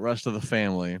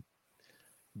family,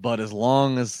 But as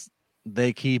long as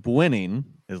they keep winning,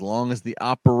 as long as the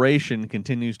operation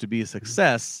continues to be a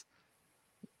success,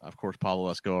 of course, Pablo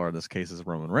Escobar in this case is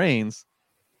Roman Reigns,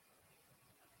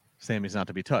 Sammy's not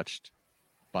to be touched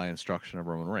by instruction of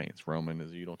Roman Reigns. Roman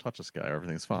is, you don't touch this guy,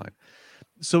 everything's fine.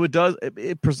 So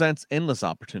it presents endless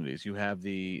opportunities. You have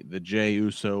the Jey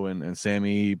Uso and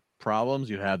Sammy problems.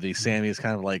 You have the Sammy's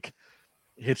kind of like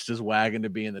hitched his wagon to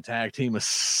be in the tag team with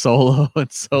Solo,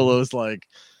 and Solo's like,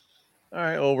 all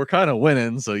right, well, we're kind of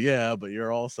winning, so yeah, but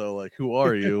you're also like, who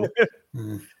are you?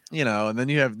 You know, and then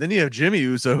you have Jimmy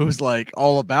Uso, who's like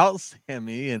all about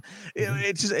Sammy, and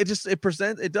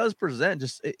it does present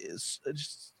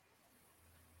just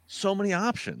so many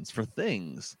options for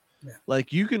things. Yeah.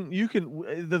 Like you can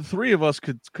the three of us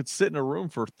could sit in a room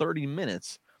for 30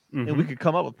 minutes and we could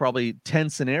come up with probably 10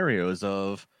 scenarios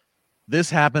of this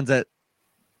happens at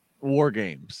War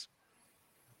Games.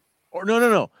 Or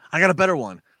no, I got a better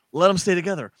one. Let them stay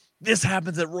together. This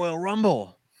happens at Royal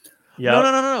Rumble. Yep.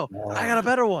 No. I got a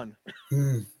better one.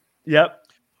 Yep.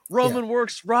 Roman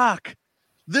works Rock.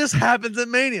 This happens at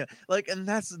Mania. Like, and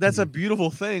that's a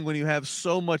beautiful thing when you have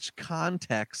so much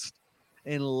context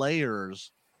and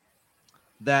layers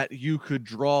that you could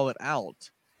draw it out.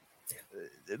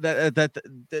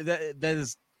 That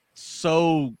is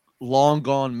so long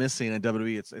gone missing in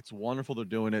WWE. It's wonderful they're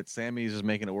doing it. Sammy's is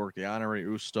making it work. The Honorary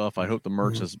Uso stuff. I hope the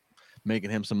merch is making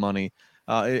him some money.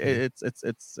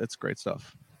 It's great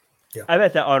stuff. Yeah. I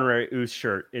bet that Honorary Uso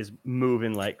shirt is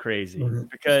moving like crazy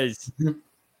because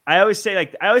I always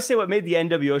say what made the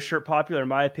NWO shirt popular, in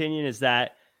my opinion, is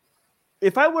that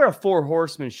if I wear a Four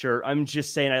Horsemen shirt, I'm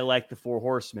just saying I like the Four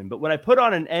Horsemen. But when I put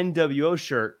on an NWO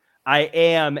shirt, I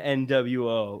am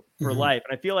NWO for life.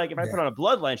 And I feel like if I put on a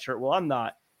Bloodline shirt, well, I'm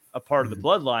not a part of the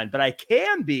Bloodline, but I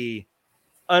can be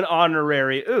an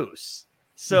Honorary Uso.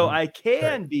 So I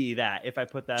can be that if I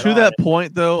put that on. To that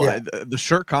point, though, the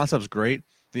shirt concept is great.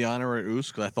 The Honorary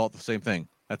Uso, because I thought the same thing.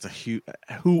 That's a huge.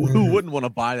 Who wouldn't want to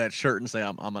buy that shirt and say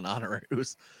I'm an Honorary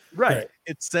Uso? Right.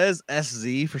 It says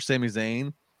SZ for Sami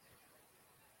Zayn.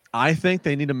 I think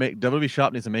they need to WWE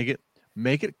Shop needs to make it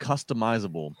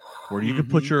customizable where you can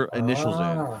put your initials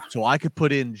in. So I could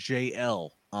put in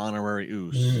JL Honorary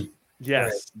Uso.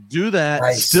 Yes. Do that.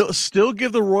 Nice. Still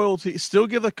give the royalty, still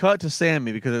give the cut to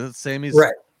Sammy because it's Sammy's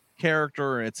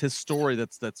character and it's his story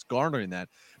that's garnering that.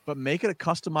 But make it a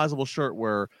customizable shirt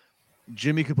where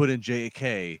Jimmy could put in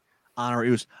JK Honorary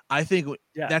Uso. I think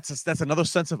that's another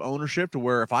sense of ownership to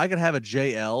where if I could have a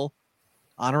JL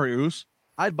Honorary Uso,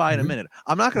 I'd buy it in a minute.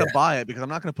 I'm not going to buy it because I'm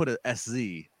not going to put an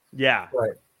SZ. Yeah.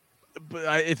 Right.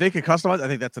 But if they could customize, I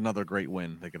think that's another great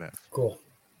win they could have. Cool.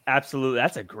 Absolutely.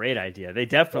 That's a great idea. They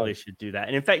definitely should do that.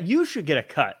 And in fact, you should get a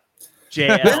cut,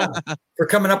 JL. For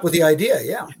coming up with the idea.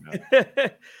 Yeah.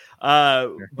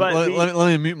 But let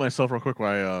me mute myself real quick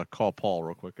while I call Paul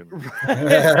real quick. Got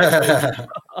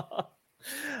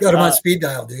him on speed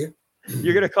dial, do you?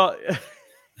 You're going to call.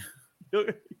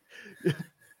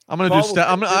 I'm going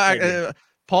to do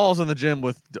Paul's in the gym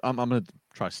with. I'm going to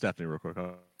try Stephanie real quick.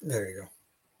 There you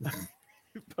go.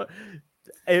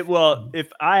 Well,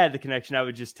 if I had the connection, I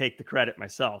would just take the credit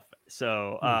myself.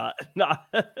 So, not.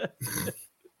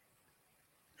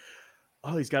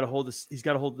 Oh, he's got to hold this. He's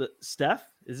got to hold the Steph.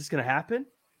 Is this going to happen?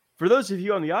 For those of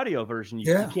you on the audio version,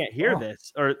 you can't hear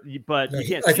this, but you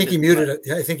can't. I think he muted it.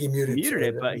 Yeah, I think he muted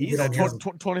it. But he's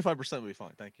 25% will be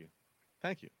fine. Thank you.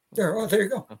 There you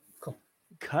go. Cool.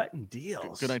 Cutting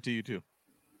deals. Good night to you too.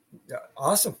 Yeah,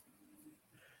 awesome.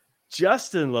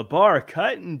 Justin LaBar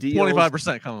cutting deals.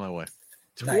 25% coming my way.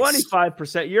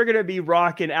 25%. You're going to be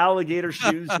rocking alligator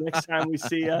shoes next time we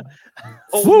see you.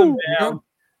 Hold them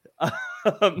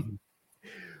down.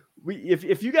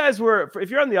 If you guys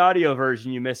if you're on the audio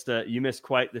version, you missed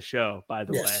quite the show, by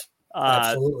the way.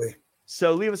 Absolutely.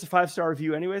 So leave us a 5-star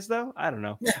review anyways, though. I don't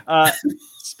know.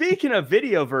 Speaking of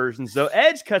video versions, though,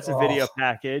 Edge cuts a video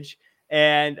package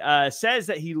and says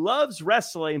that he loves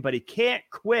wrestling, but he can't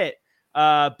quit.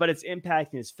 But it's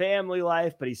impacting his family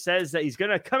life. But he says that he's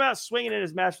going to come out swinging in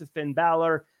his match with Finn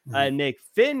Balor and make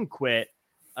Finn quit.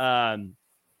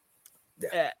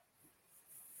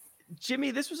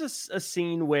 Jimmy, this was a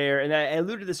scene where, and I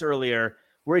alluded to this earlier,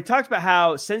 where he talked about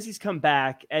how since he's come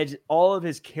back, Edge, all of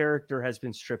his character has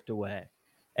been stripped away.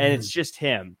 And it's just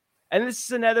him. And this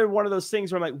is another one of those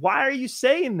things where I'm like, why are you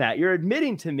saying that? You're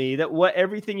admitting to me that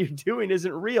everything you're doing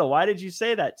isn't real. Why did you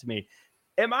say that to me?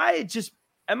 Am I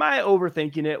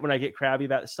overthinking it when I get crabby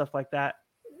about stuff like that?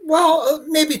 Well,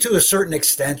 maybe to a certain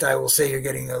extent, I will say you're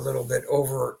getting a little bit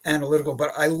over analytical,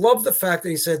 but I love the fact that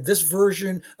he said this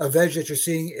version of Edge that you're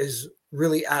seeing is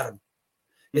really Adam.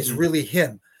 It's really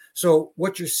him. So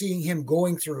what you're seeing him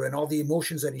going through and all the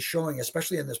emotions that he's showing,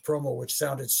 especially in this promo, which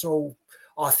sounded so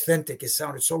authentic, it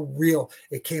sounded so real.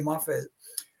 It came off as,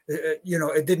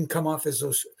 it didn't come off as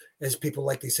those, as people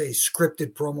like they say,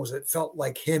 scripted promos. It felt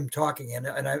like him talking, and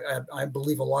I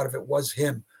believe a lot of it was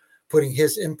him putting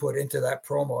his input into that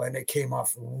promo, and it came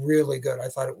off really good. I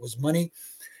thought it was money.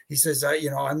 He says,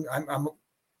 I'm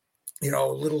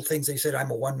little things. They said,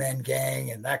 I'm a one-man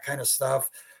gang and that kind of stuff.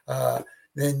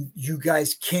 Then you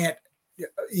guys can't,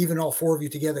 even all four of you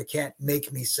together, can't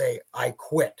make me say I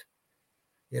quit.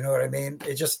 You know what I mean?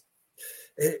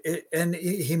 And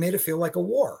he made it feel like a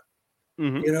war,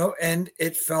 and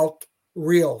it felt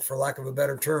real, for lack of a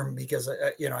better term, because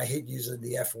I hate using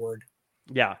the F word.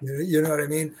 Yeah. You know what I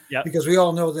mean? Yeah. Because we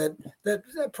all know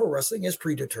that pro wrestling is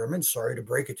predetermined. Sorry to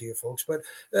break it to you folks, but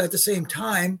at the same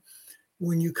time,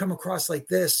 when you come across like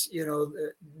this,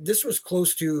 this was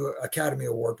close to Academy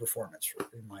Award performance,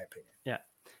 in my opinion.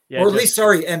 Yeah. Or at least,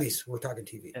 Emmys. We're talking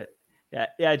TV.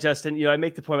 Yeah, Justin, I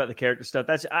make the point about the character stuff.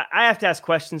 I have to ask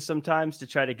questions sometimes to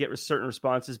try to get certain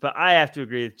responses, but I have to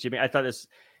agree with Jimmy. I thought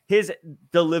his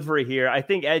delivery here, I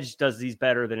think Edge does these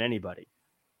better than anybody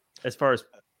as far as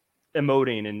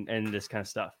emoting and this kind of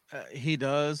stuff. He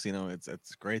does.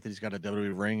 It's great that he's got a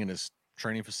WWE ring in his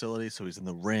training facility, so he's in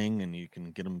the ring and you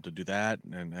can get him to do that.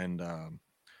 And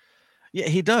yeah,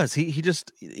 he does. He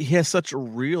has such a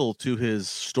reel to his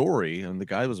story, and the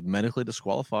guy was medically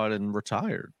disqualified and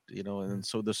retired, and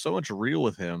so there's so much real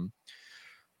with him.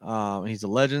 He's a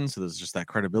legend, so there's just that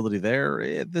credibility there.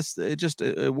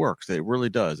 It works. It really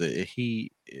does.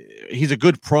 He's a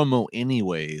good promo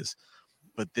anyways,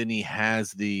 but then he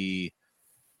has the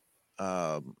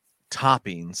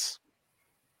toppings,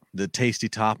 the tasty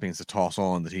toppings to toss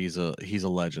on that he's a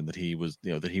legend, that he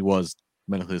was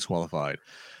medically disqualified.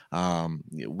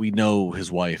 We know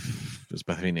his wife is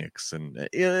Beth Phoenix, and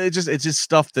it's just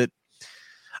stuff that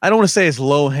I don't want to say it's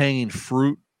low hanging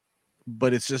fruit,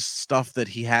 but it's just stuff that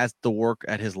he has to work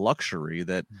at his luxury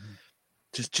that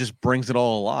just brings it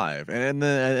all alive. And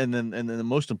then the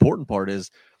most important part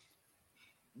is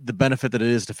the benefit that it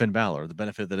is to Finn Balor, the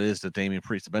benefit that it is to Damian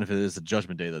Priest, the benefit that it is to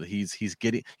Judgment Day, that he's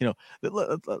getting,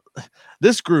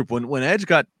 this group, when Edge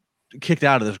got kicked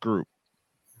out of this group,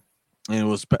 and it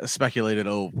was speculated,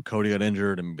 Cody got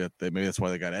injured, and maybe that's why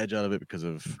they got Edge out of it, because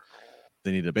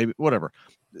they needed a baby, whatever.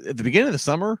 At the beginning of the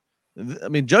summer,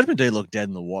 Judgment Day looked dead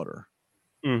in the water.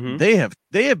 Mm-hmm. They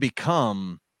have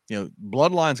become,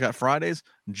 Bloodline's got Fridays.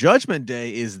 Judgment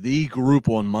Day is the group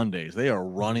on Mondays. They are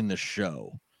running the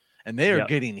show, and they are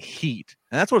getting heat,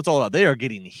 and that's what it's all about. They are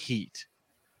getting heat.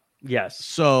 Yes.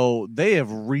 So they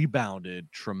have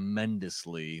rebounded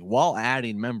tremendously while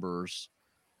adding members.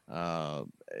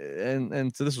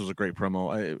 And so this was a great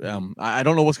promo. I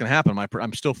don't know what's going to happen.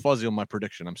 I'm still fuzzy on my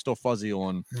prediction. I'm still fuzzy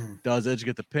on does Edge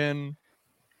get the pin?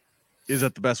 Is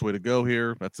that the best way to go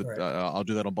here? That's it. Right. I'll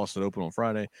do that on Busted Open on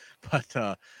Friday.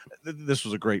 But this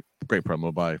was a great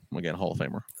promo by, again, Hall of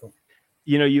Famer. Cool.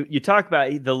 You talk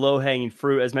about the low hanging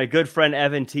fruit, as my good friend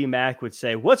Evan T. Mack would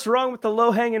say. What's wrong with the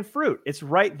low hanging fruit? It's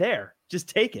right there. Just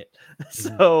take it.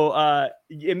 Mm-hmm. So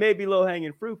it may be low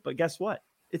hanging fruit, but guess what?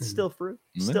 It's still fruit.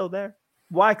 It's still there.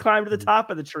 Why climb to the top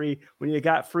of the tree when you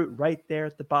got fruit right there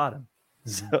at the bottom?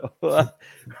 So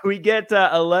we get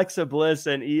Alexa Bliss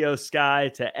and Io Sky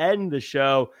to end the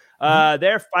show.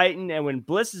 They're fighting, and when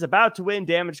Bliss is about to win,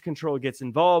 Damage Control gets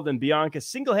involved, and Bianca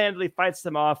single-handedly fights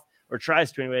them off, or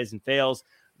tries to anyways, and fails.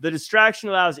 The distraction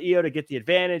allows Io to get the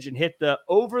advantage and hit the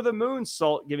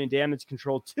over-the-moonsault, giving Damage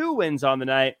Control 2 wins on the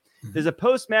night. There's a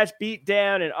post-match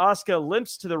beatdown, and Asuka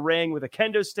limps to the ring with a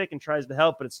kendo stick and tries to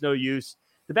help, but it's no use.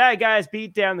 The bad guys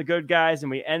beat down the good guys,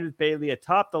 and we end with Bayley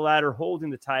atop the ladder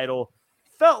holding the title.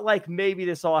 Felt like maybe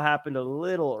this all happened a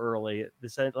little early.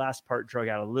 This last part drug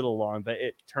out a little long, but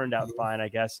it turned out fine, I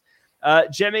guess.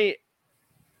 Jimmy,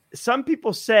 some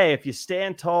people say if you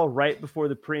stand tall right before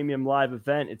the premium live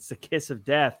event, it's the kiss of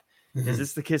death. Is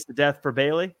this the kiss of death for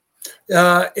Bayley?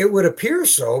 It would appear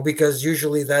so, because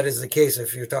usually that is the case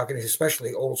if you're talking,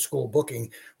 especially old school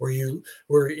booking, where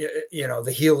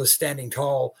the heel is standing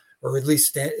tall, or at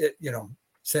least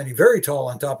standing very tall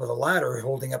on top of the ladder,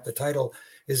 holding up the title,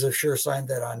 is a sure sign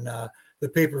that on the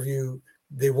pay-per-view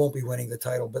they won't be winning the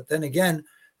title. But then again,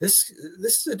 this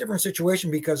is a different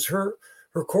situation, because her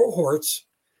cohorts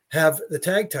have the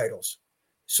tag titles.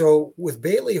 So with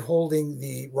Bayley holding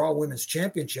the Raw Women's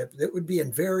Championship, that would be a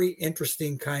very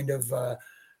interesting kind of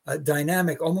a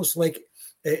dynamic, almost like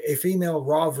a female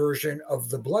Raw version of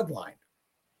the Bloodline.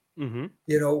 Mm-hmm.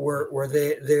 Where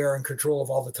they are in control of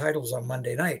all the titles on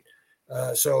Monday night.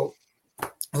 So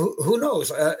who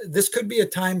knows? This could be a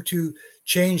time to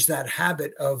change that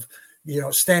habit of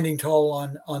standing tall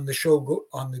on the show,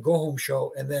 on the go home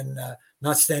show, and then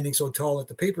not standing so tall at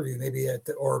the pay-per-view, maybe at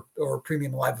the, or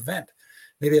premium live event.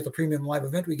 Maybe at the premium live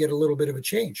event, we get a little bit of a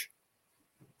change.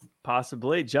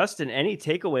 Possibly. Justin, any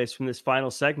takeaways from this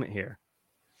final segment here?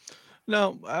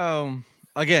 No,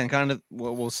 again, kind of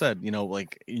what was said,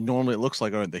 like normally it looks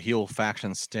like the heel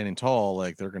faction standing tall,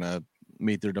 like they're going to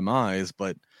meet their demise.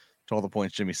 But to all the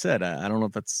points Jimmy said, I don't know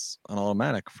if that's an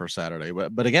automatic for Saturday.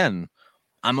 But again,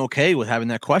 I'm okay with having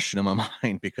that question in my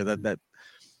mind, because that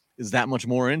is that much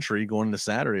more intrigue going into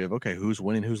Saturday of, okay, who's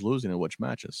winning, who's losing, and which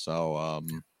matches. So,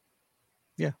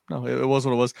 yeah, no, it was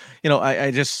what it was.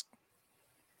 I just,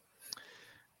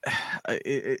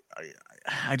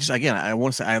 again, I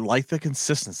want to say I like the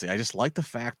consistency. I just like the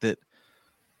fact that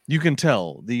you can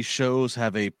tell these shows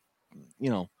have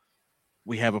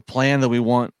we have a plan that we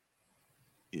want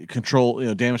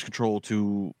control, damage control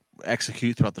to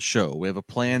execute throughout the show. We have a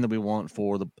plan that we want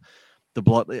for the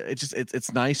blood.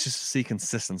 It's nice just to see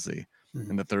consistency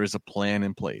and that there is a plan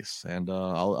in place. And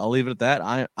I'll leave it at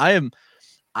that.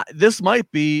 This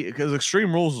might be, because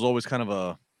Extreme Rules is always kind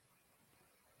of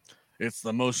it's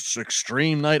the most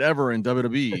extreme night ever in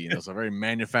WWE. It's a very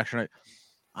manufactured night.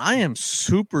 I am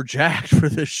super jacked for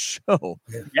this show.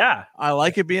 Yeah. I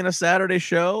like it being a Saturday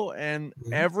show, and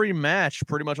every match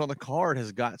pretty much on the card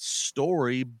has got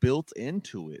story built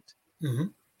into it,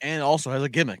 and also has a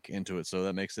gimmick into it. So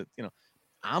that makes it,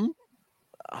 I'm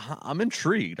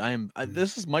intrigued.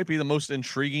 This might be the most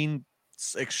intriguing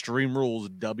Extreme Rules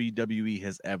WWE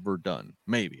has ever done.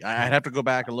 Maybe I'd have to go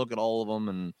back and look at all of them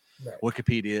and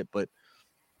Wikipedia it, but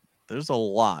there's a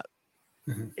lot.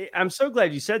 I'm so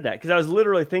glad you said that, because I was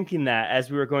literally thinking that as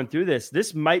we were going through this.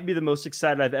 This might be the most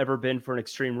excited I've ever been for an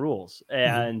Extreme Rules,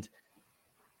 and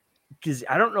because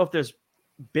I don't know if there's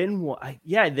been one.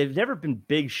 They've never been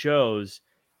big shows,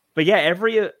 but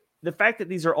the fact that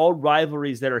these are all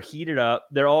rivalries that are heated up,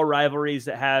 they're all rivalries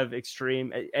that have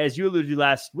extreme, as you alluded to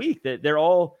last week, that they're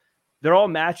all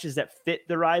matches that fit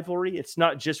the rivalry. It's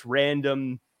not just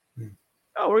random.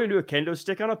 Oh, we're gonna do a kendo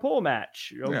stick on a pole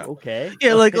match. Okay.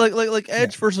 Yeah, like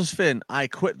Edge versus Finn, I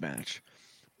Quit match.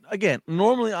 Again,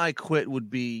 normally I Quit would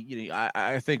be,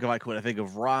 I think of I Quit, I think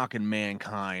of Rock and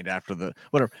Mankind after the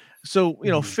whatever. So,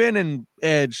 Finn and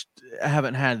Edge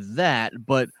haven't had that,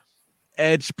 but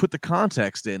Edge put the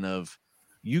context in of,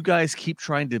 you guys keep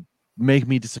trying to make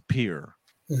me disappear.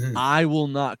 I will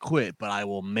not quit, but I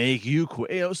will make you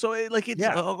quit. So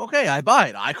okay, I buy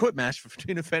it. I Quit match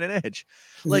between Finn and Edge.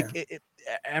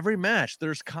 Every match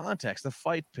there's context. The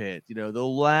fight pit, the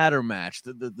ladder match,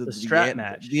 the strap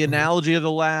match, the analogy of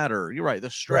the ladder. You're right. The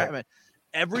strap match.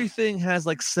 Everything has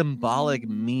like symbolic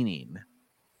meaning.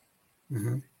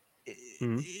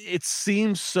 It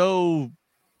seems so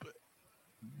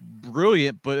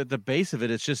brilliant, but at the base of it,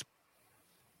 it's just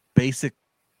basic.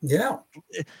 Yeah,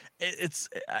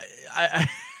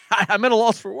 I'm at a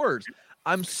loss for words.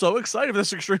 I'm so excited for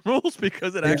this Extreme Rules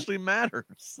because it actually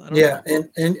matters.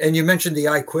 And you mentioned the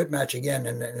I Quit match again,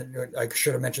 and I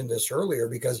should have mentioned this earlier,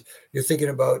 because you're thinking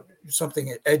about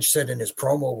something Edge said in his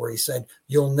promo where he said,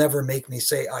 "You'll never make me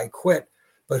say I quit."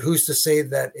 But who's to say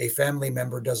that a family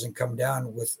member doesn't come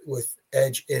down with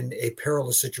Edge in a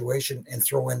perilous situation and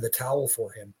throw in the towel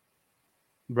for him?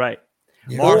 Right.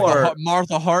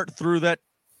 Martha Hart threw that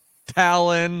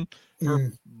towel in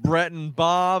for Brett and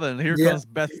Bob, and here comes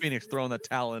Beth Phoenix throwing the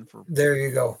towel in for. There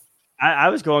you go. I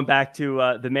was going back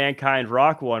to the Mankind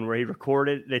Rock one where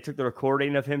they took the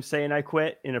recording of him saying "I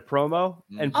quit" in a promo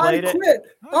and played it.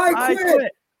 I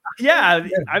quit. Yeah,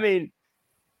 I mean,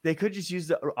 they could just use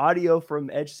the audio from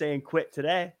Edge saying "quit"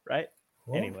 today, right?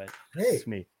 Well, anyway, it's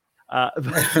me.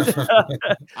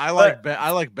 I like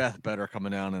Beth better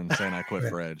coming down and saying "I quit"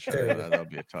 for Edge. That would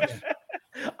be a touch.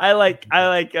 I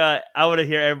want to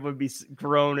hear everyone be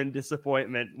groan in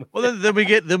disappointment. Well, then we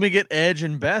get Edge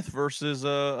and Beth versus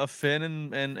a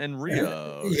Finn and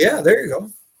Rhea. Yeah, there you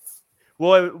go.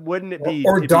 Well, wouldn't it be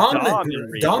Dom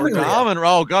and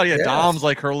oh god, yeah, Dom's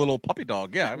like her little puppy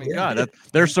dog. Yeah, I mean, God,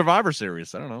 they're Survivor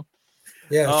Series. I don't know.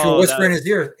 Yeah, she'll whisper in his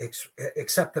ear,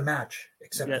 accept the match.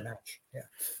 The match. Yeah.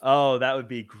 Oh, that would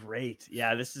be great.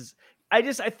 Yeah, this is. I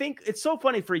think it's so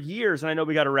funny for years, and I know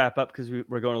we got to wrap up because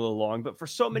we're going a little long, but for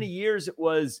so many years it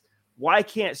was, why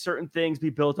can't certain things be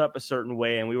built up a certain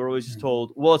way? And we were always just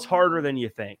told, well, it's harder than you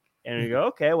think. And you go,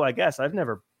 okay, well, I guess I've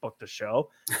never booked a show.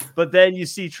 But then you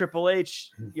see Triple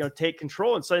H, take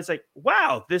control. And so it's like,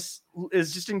 wow, this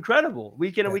is just incredible.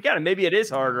 Week in and week out. And maybe it is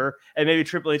harder. And maybe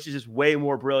Triple H is just way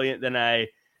more brilliant than I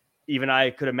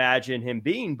could imagine him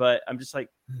being. But I'm just like,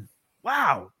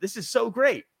 wow, this is so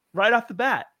great right off the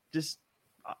bat. Just,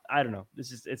 I don't know.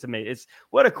 It's amazing.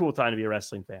 What a cool time to be a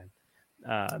wrestling fan.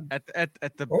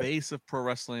 At the base of pro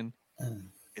wrestling,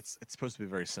 it's supposed to be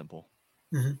very simple.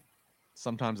 Mm-hmm.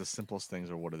 Sometimes the simplest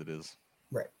things are what it is.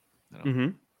 Right. You know?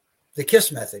 Mm-hmm. The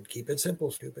KISS method. Keep it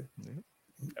simple, stupid.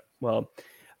 Well,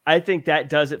 I think that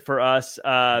does it for us.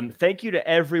 Thank you to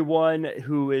everyone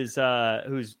who's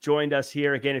joined us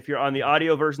here. Again, if you're on the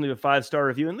audio version, leave a 5-star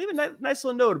review and leave a nice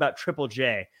little note about Triple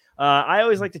J. I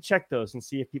always like to check those and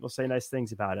see if people say nice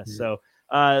things about us. So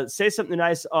say something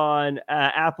nice on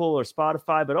Apple or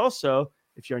Spotify, but also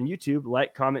if you're on YouTube,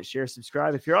 like, comment, share,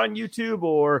 subscribe. If you're on YouTube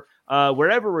or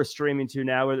wherever we're streaming to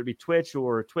now, whether it be Twitch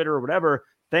or Twitter or whatever,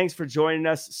 thanks for joining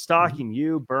us. Stalking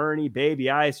you, Bernie, Baby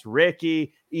Ice,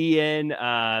 Ricky, Ian,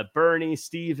 Bernie,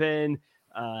 Steven,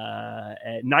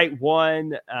 Night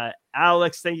One,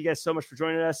 Alex. Thank you guys so much for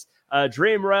joining us.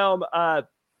 Dream Realm.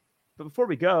 But before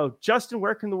we go, Justin,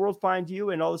 where can the world find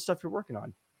you and all the stuff you're working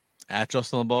on? At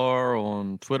Justin LeBar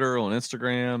on Twitter, on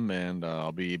Instagram, and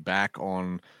I'll be back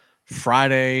on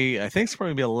Friday. I think it's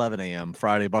probably going to be 11 a.m.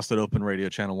 Friday, Busted Open Radio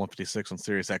Channel 156 on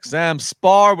Sirius XM.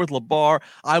 Spar with LeBar.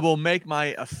 I will make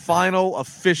my final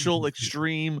official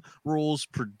Extreme Rules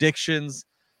predictions.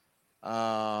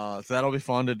 So that'll be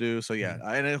fun to do. So yeah,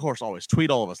 and of course, always tweet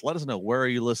all of us. Let us know, where are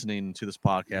you listening to this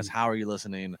podcast? How are you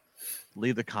listening?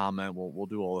 Leave the comment. We'll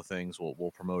do all the things.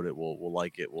 We'll promote it. We'll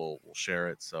like it. We'll share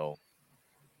it. So,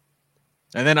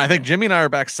 and then I think Jimmy and I are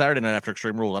back Saturday night after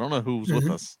Extreme Rules. I don't know who's with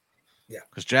us. Yeah,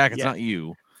 because Jack, it's not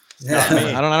you. Yeah.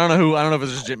 I don't know who. I don't know if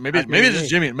it's just Jimmy. Maybe it's just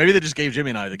Jimmy. Maybe they just gave Jimmy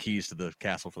and I the keys to the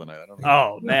castle for the night. I don't know.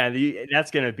 Oh man, that's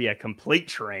going to be a complete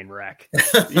train wreck.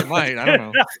 You might. I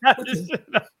don't know.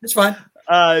 It's fine.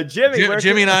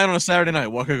 Jimmy and I on a Saturday night.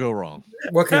 What could go wrong?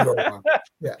 What could go wrong?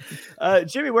 Yeah.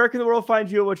 Jimmy, where can the world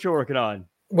find you and what you're working on?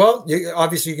 Well,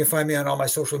 obviously you can find me on all my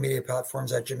social media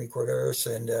platforms at Jimmy Corderos,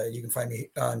 and you can find me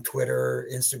on Twitter,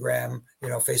 Instagram,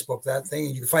 Facebook, that thing.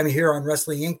 And you can find me here on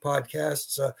Wrestling Inc.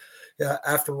 podcasts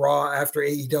after Raw, after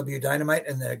AEW Dynamite,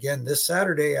 and then again this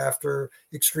Saturday after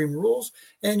Extreme Rules.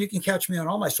 And you can catch me on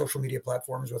all my social media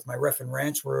platforms with my ref and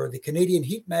rants, where the Canadian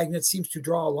heat magnet seems to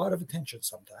draw a lot of attention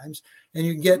sometimes. And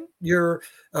you can get your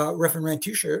ref and rant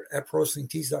t-shirt at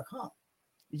ProWrestlingTees.com.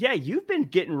 Yeah, you've been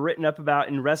getting written up about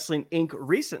in Wrestling Inc.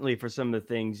 recently for some of the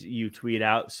things you tweet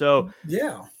out. So,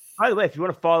 yeah. By the way, if you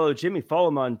want to follow Jimmy, follow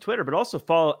him on Twitter, but also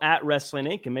follow at Wrestling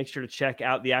Inc. and make sure to check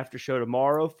out the after show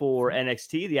tomorrow for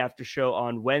NXT, the after show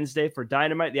on Wednesday for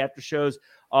Dynamite, the after shows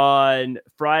on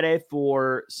Friday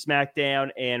for SmackDown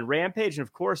and Rampage, and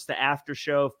of course the after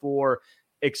show for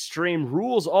Extreme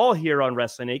Rules, all here on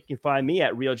Wrestling Inc. You can find me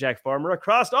at Real Jack Farmer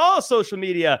across all social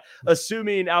media,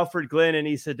 assuming Alfred Glenn and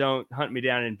Issa don't hunt me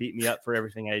down and beat me up for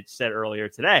everything I said earlier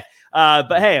today.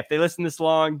 But hey, if they listen this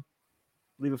long,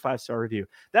 leave a 5-star review.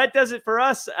 That does it for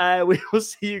us. We will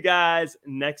see you guys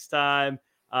next time.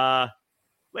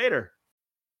 Later.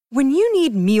 When you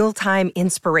need mealtime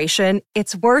inspiration,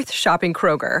 it's worth shopping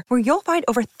Kroger, where you'll find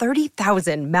over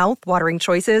 30,000 mouth-watering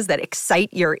choices that excite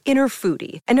your inner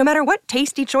foodie. And no matter what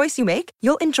tasty choice you make,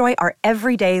 you'll enjoy our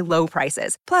everyday low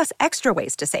prices, plus extra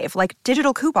ways to save, like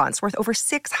digital coupons worth over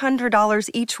 $600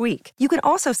 each week. You can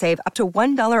also save up to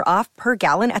 $1 off per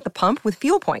gallon at the pump with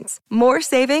fuel points. More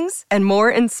savings and more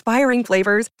inspiring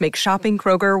flavors make shopping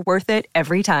Kroger worth it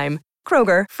every time.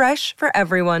 Kroger, fresh for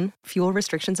everyone. Fuel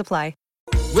restrictions apply.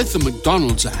 With the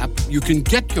McDonald's app, you can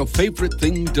get your favorite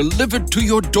thing delivered to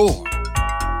your door.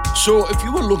 So if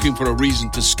you were looking for a reason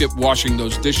to skip washing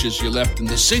those dishes you left in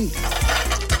the sink,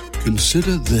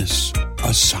 consider this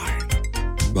a sign.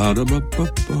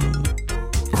 Ba-da-ba-ba-ba.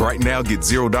 Right now, get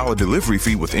 $0 delivery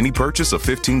fee with any purchase of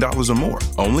 $15 or more,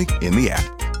 only in the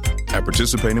app. At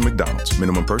participating McDonald's,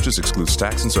 minimum purchase excludes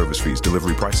tax and service fees.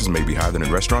 Delivery prices may be higher than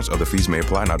in restaurants. Other fees may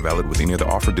apply, not valid with any other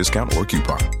offer, discount, or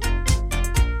coupon.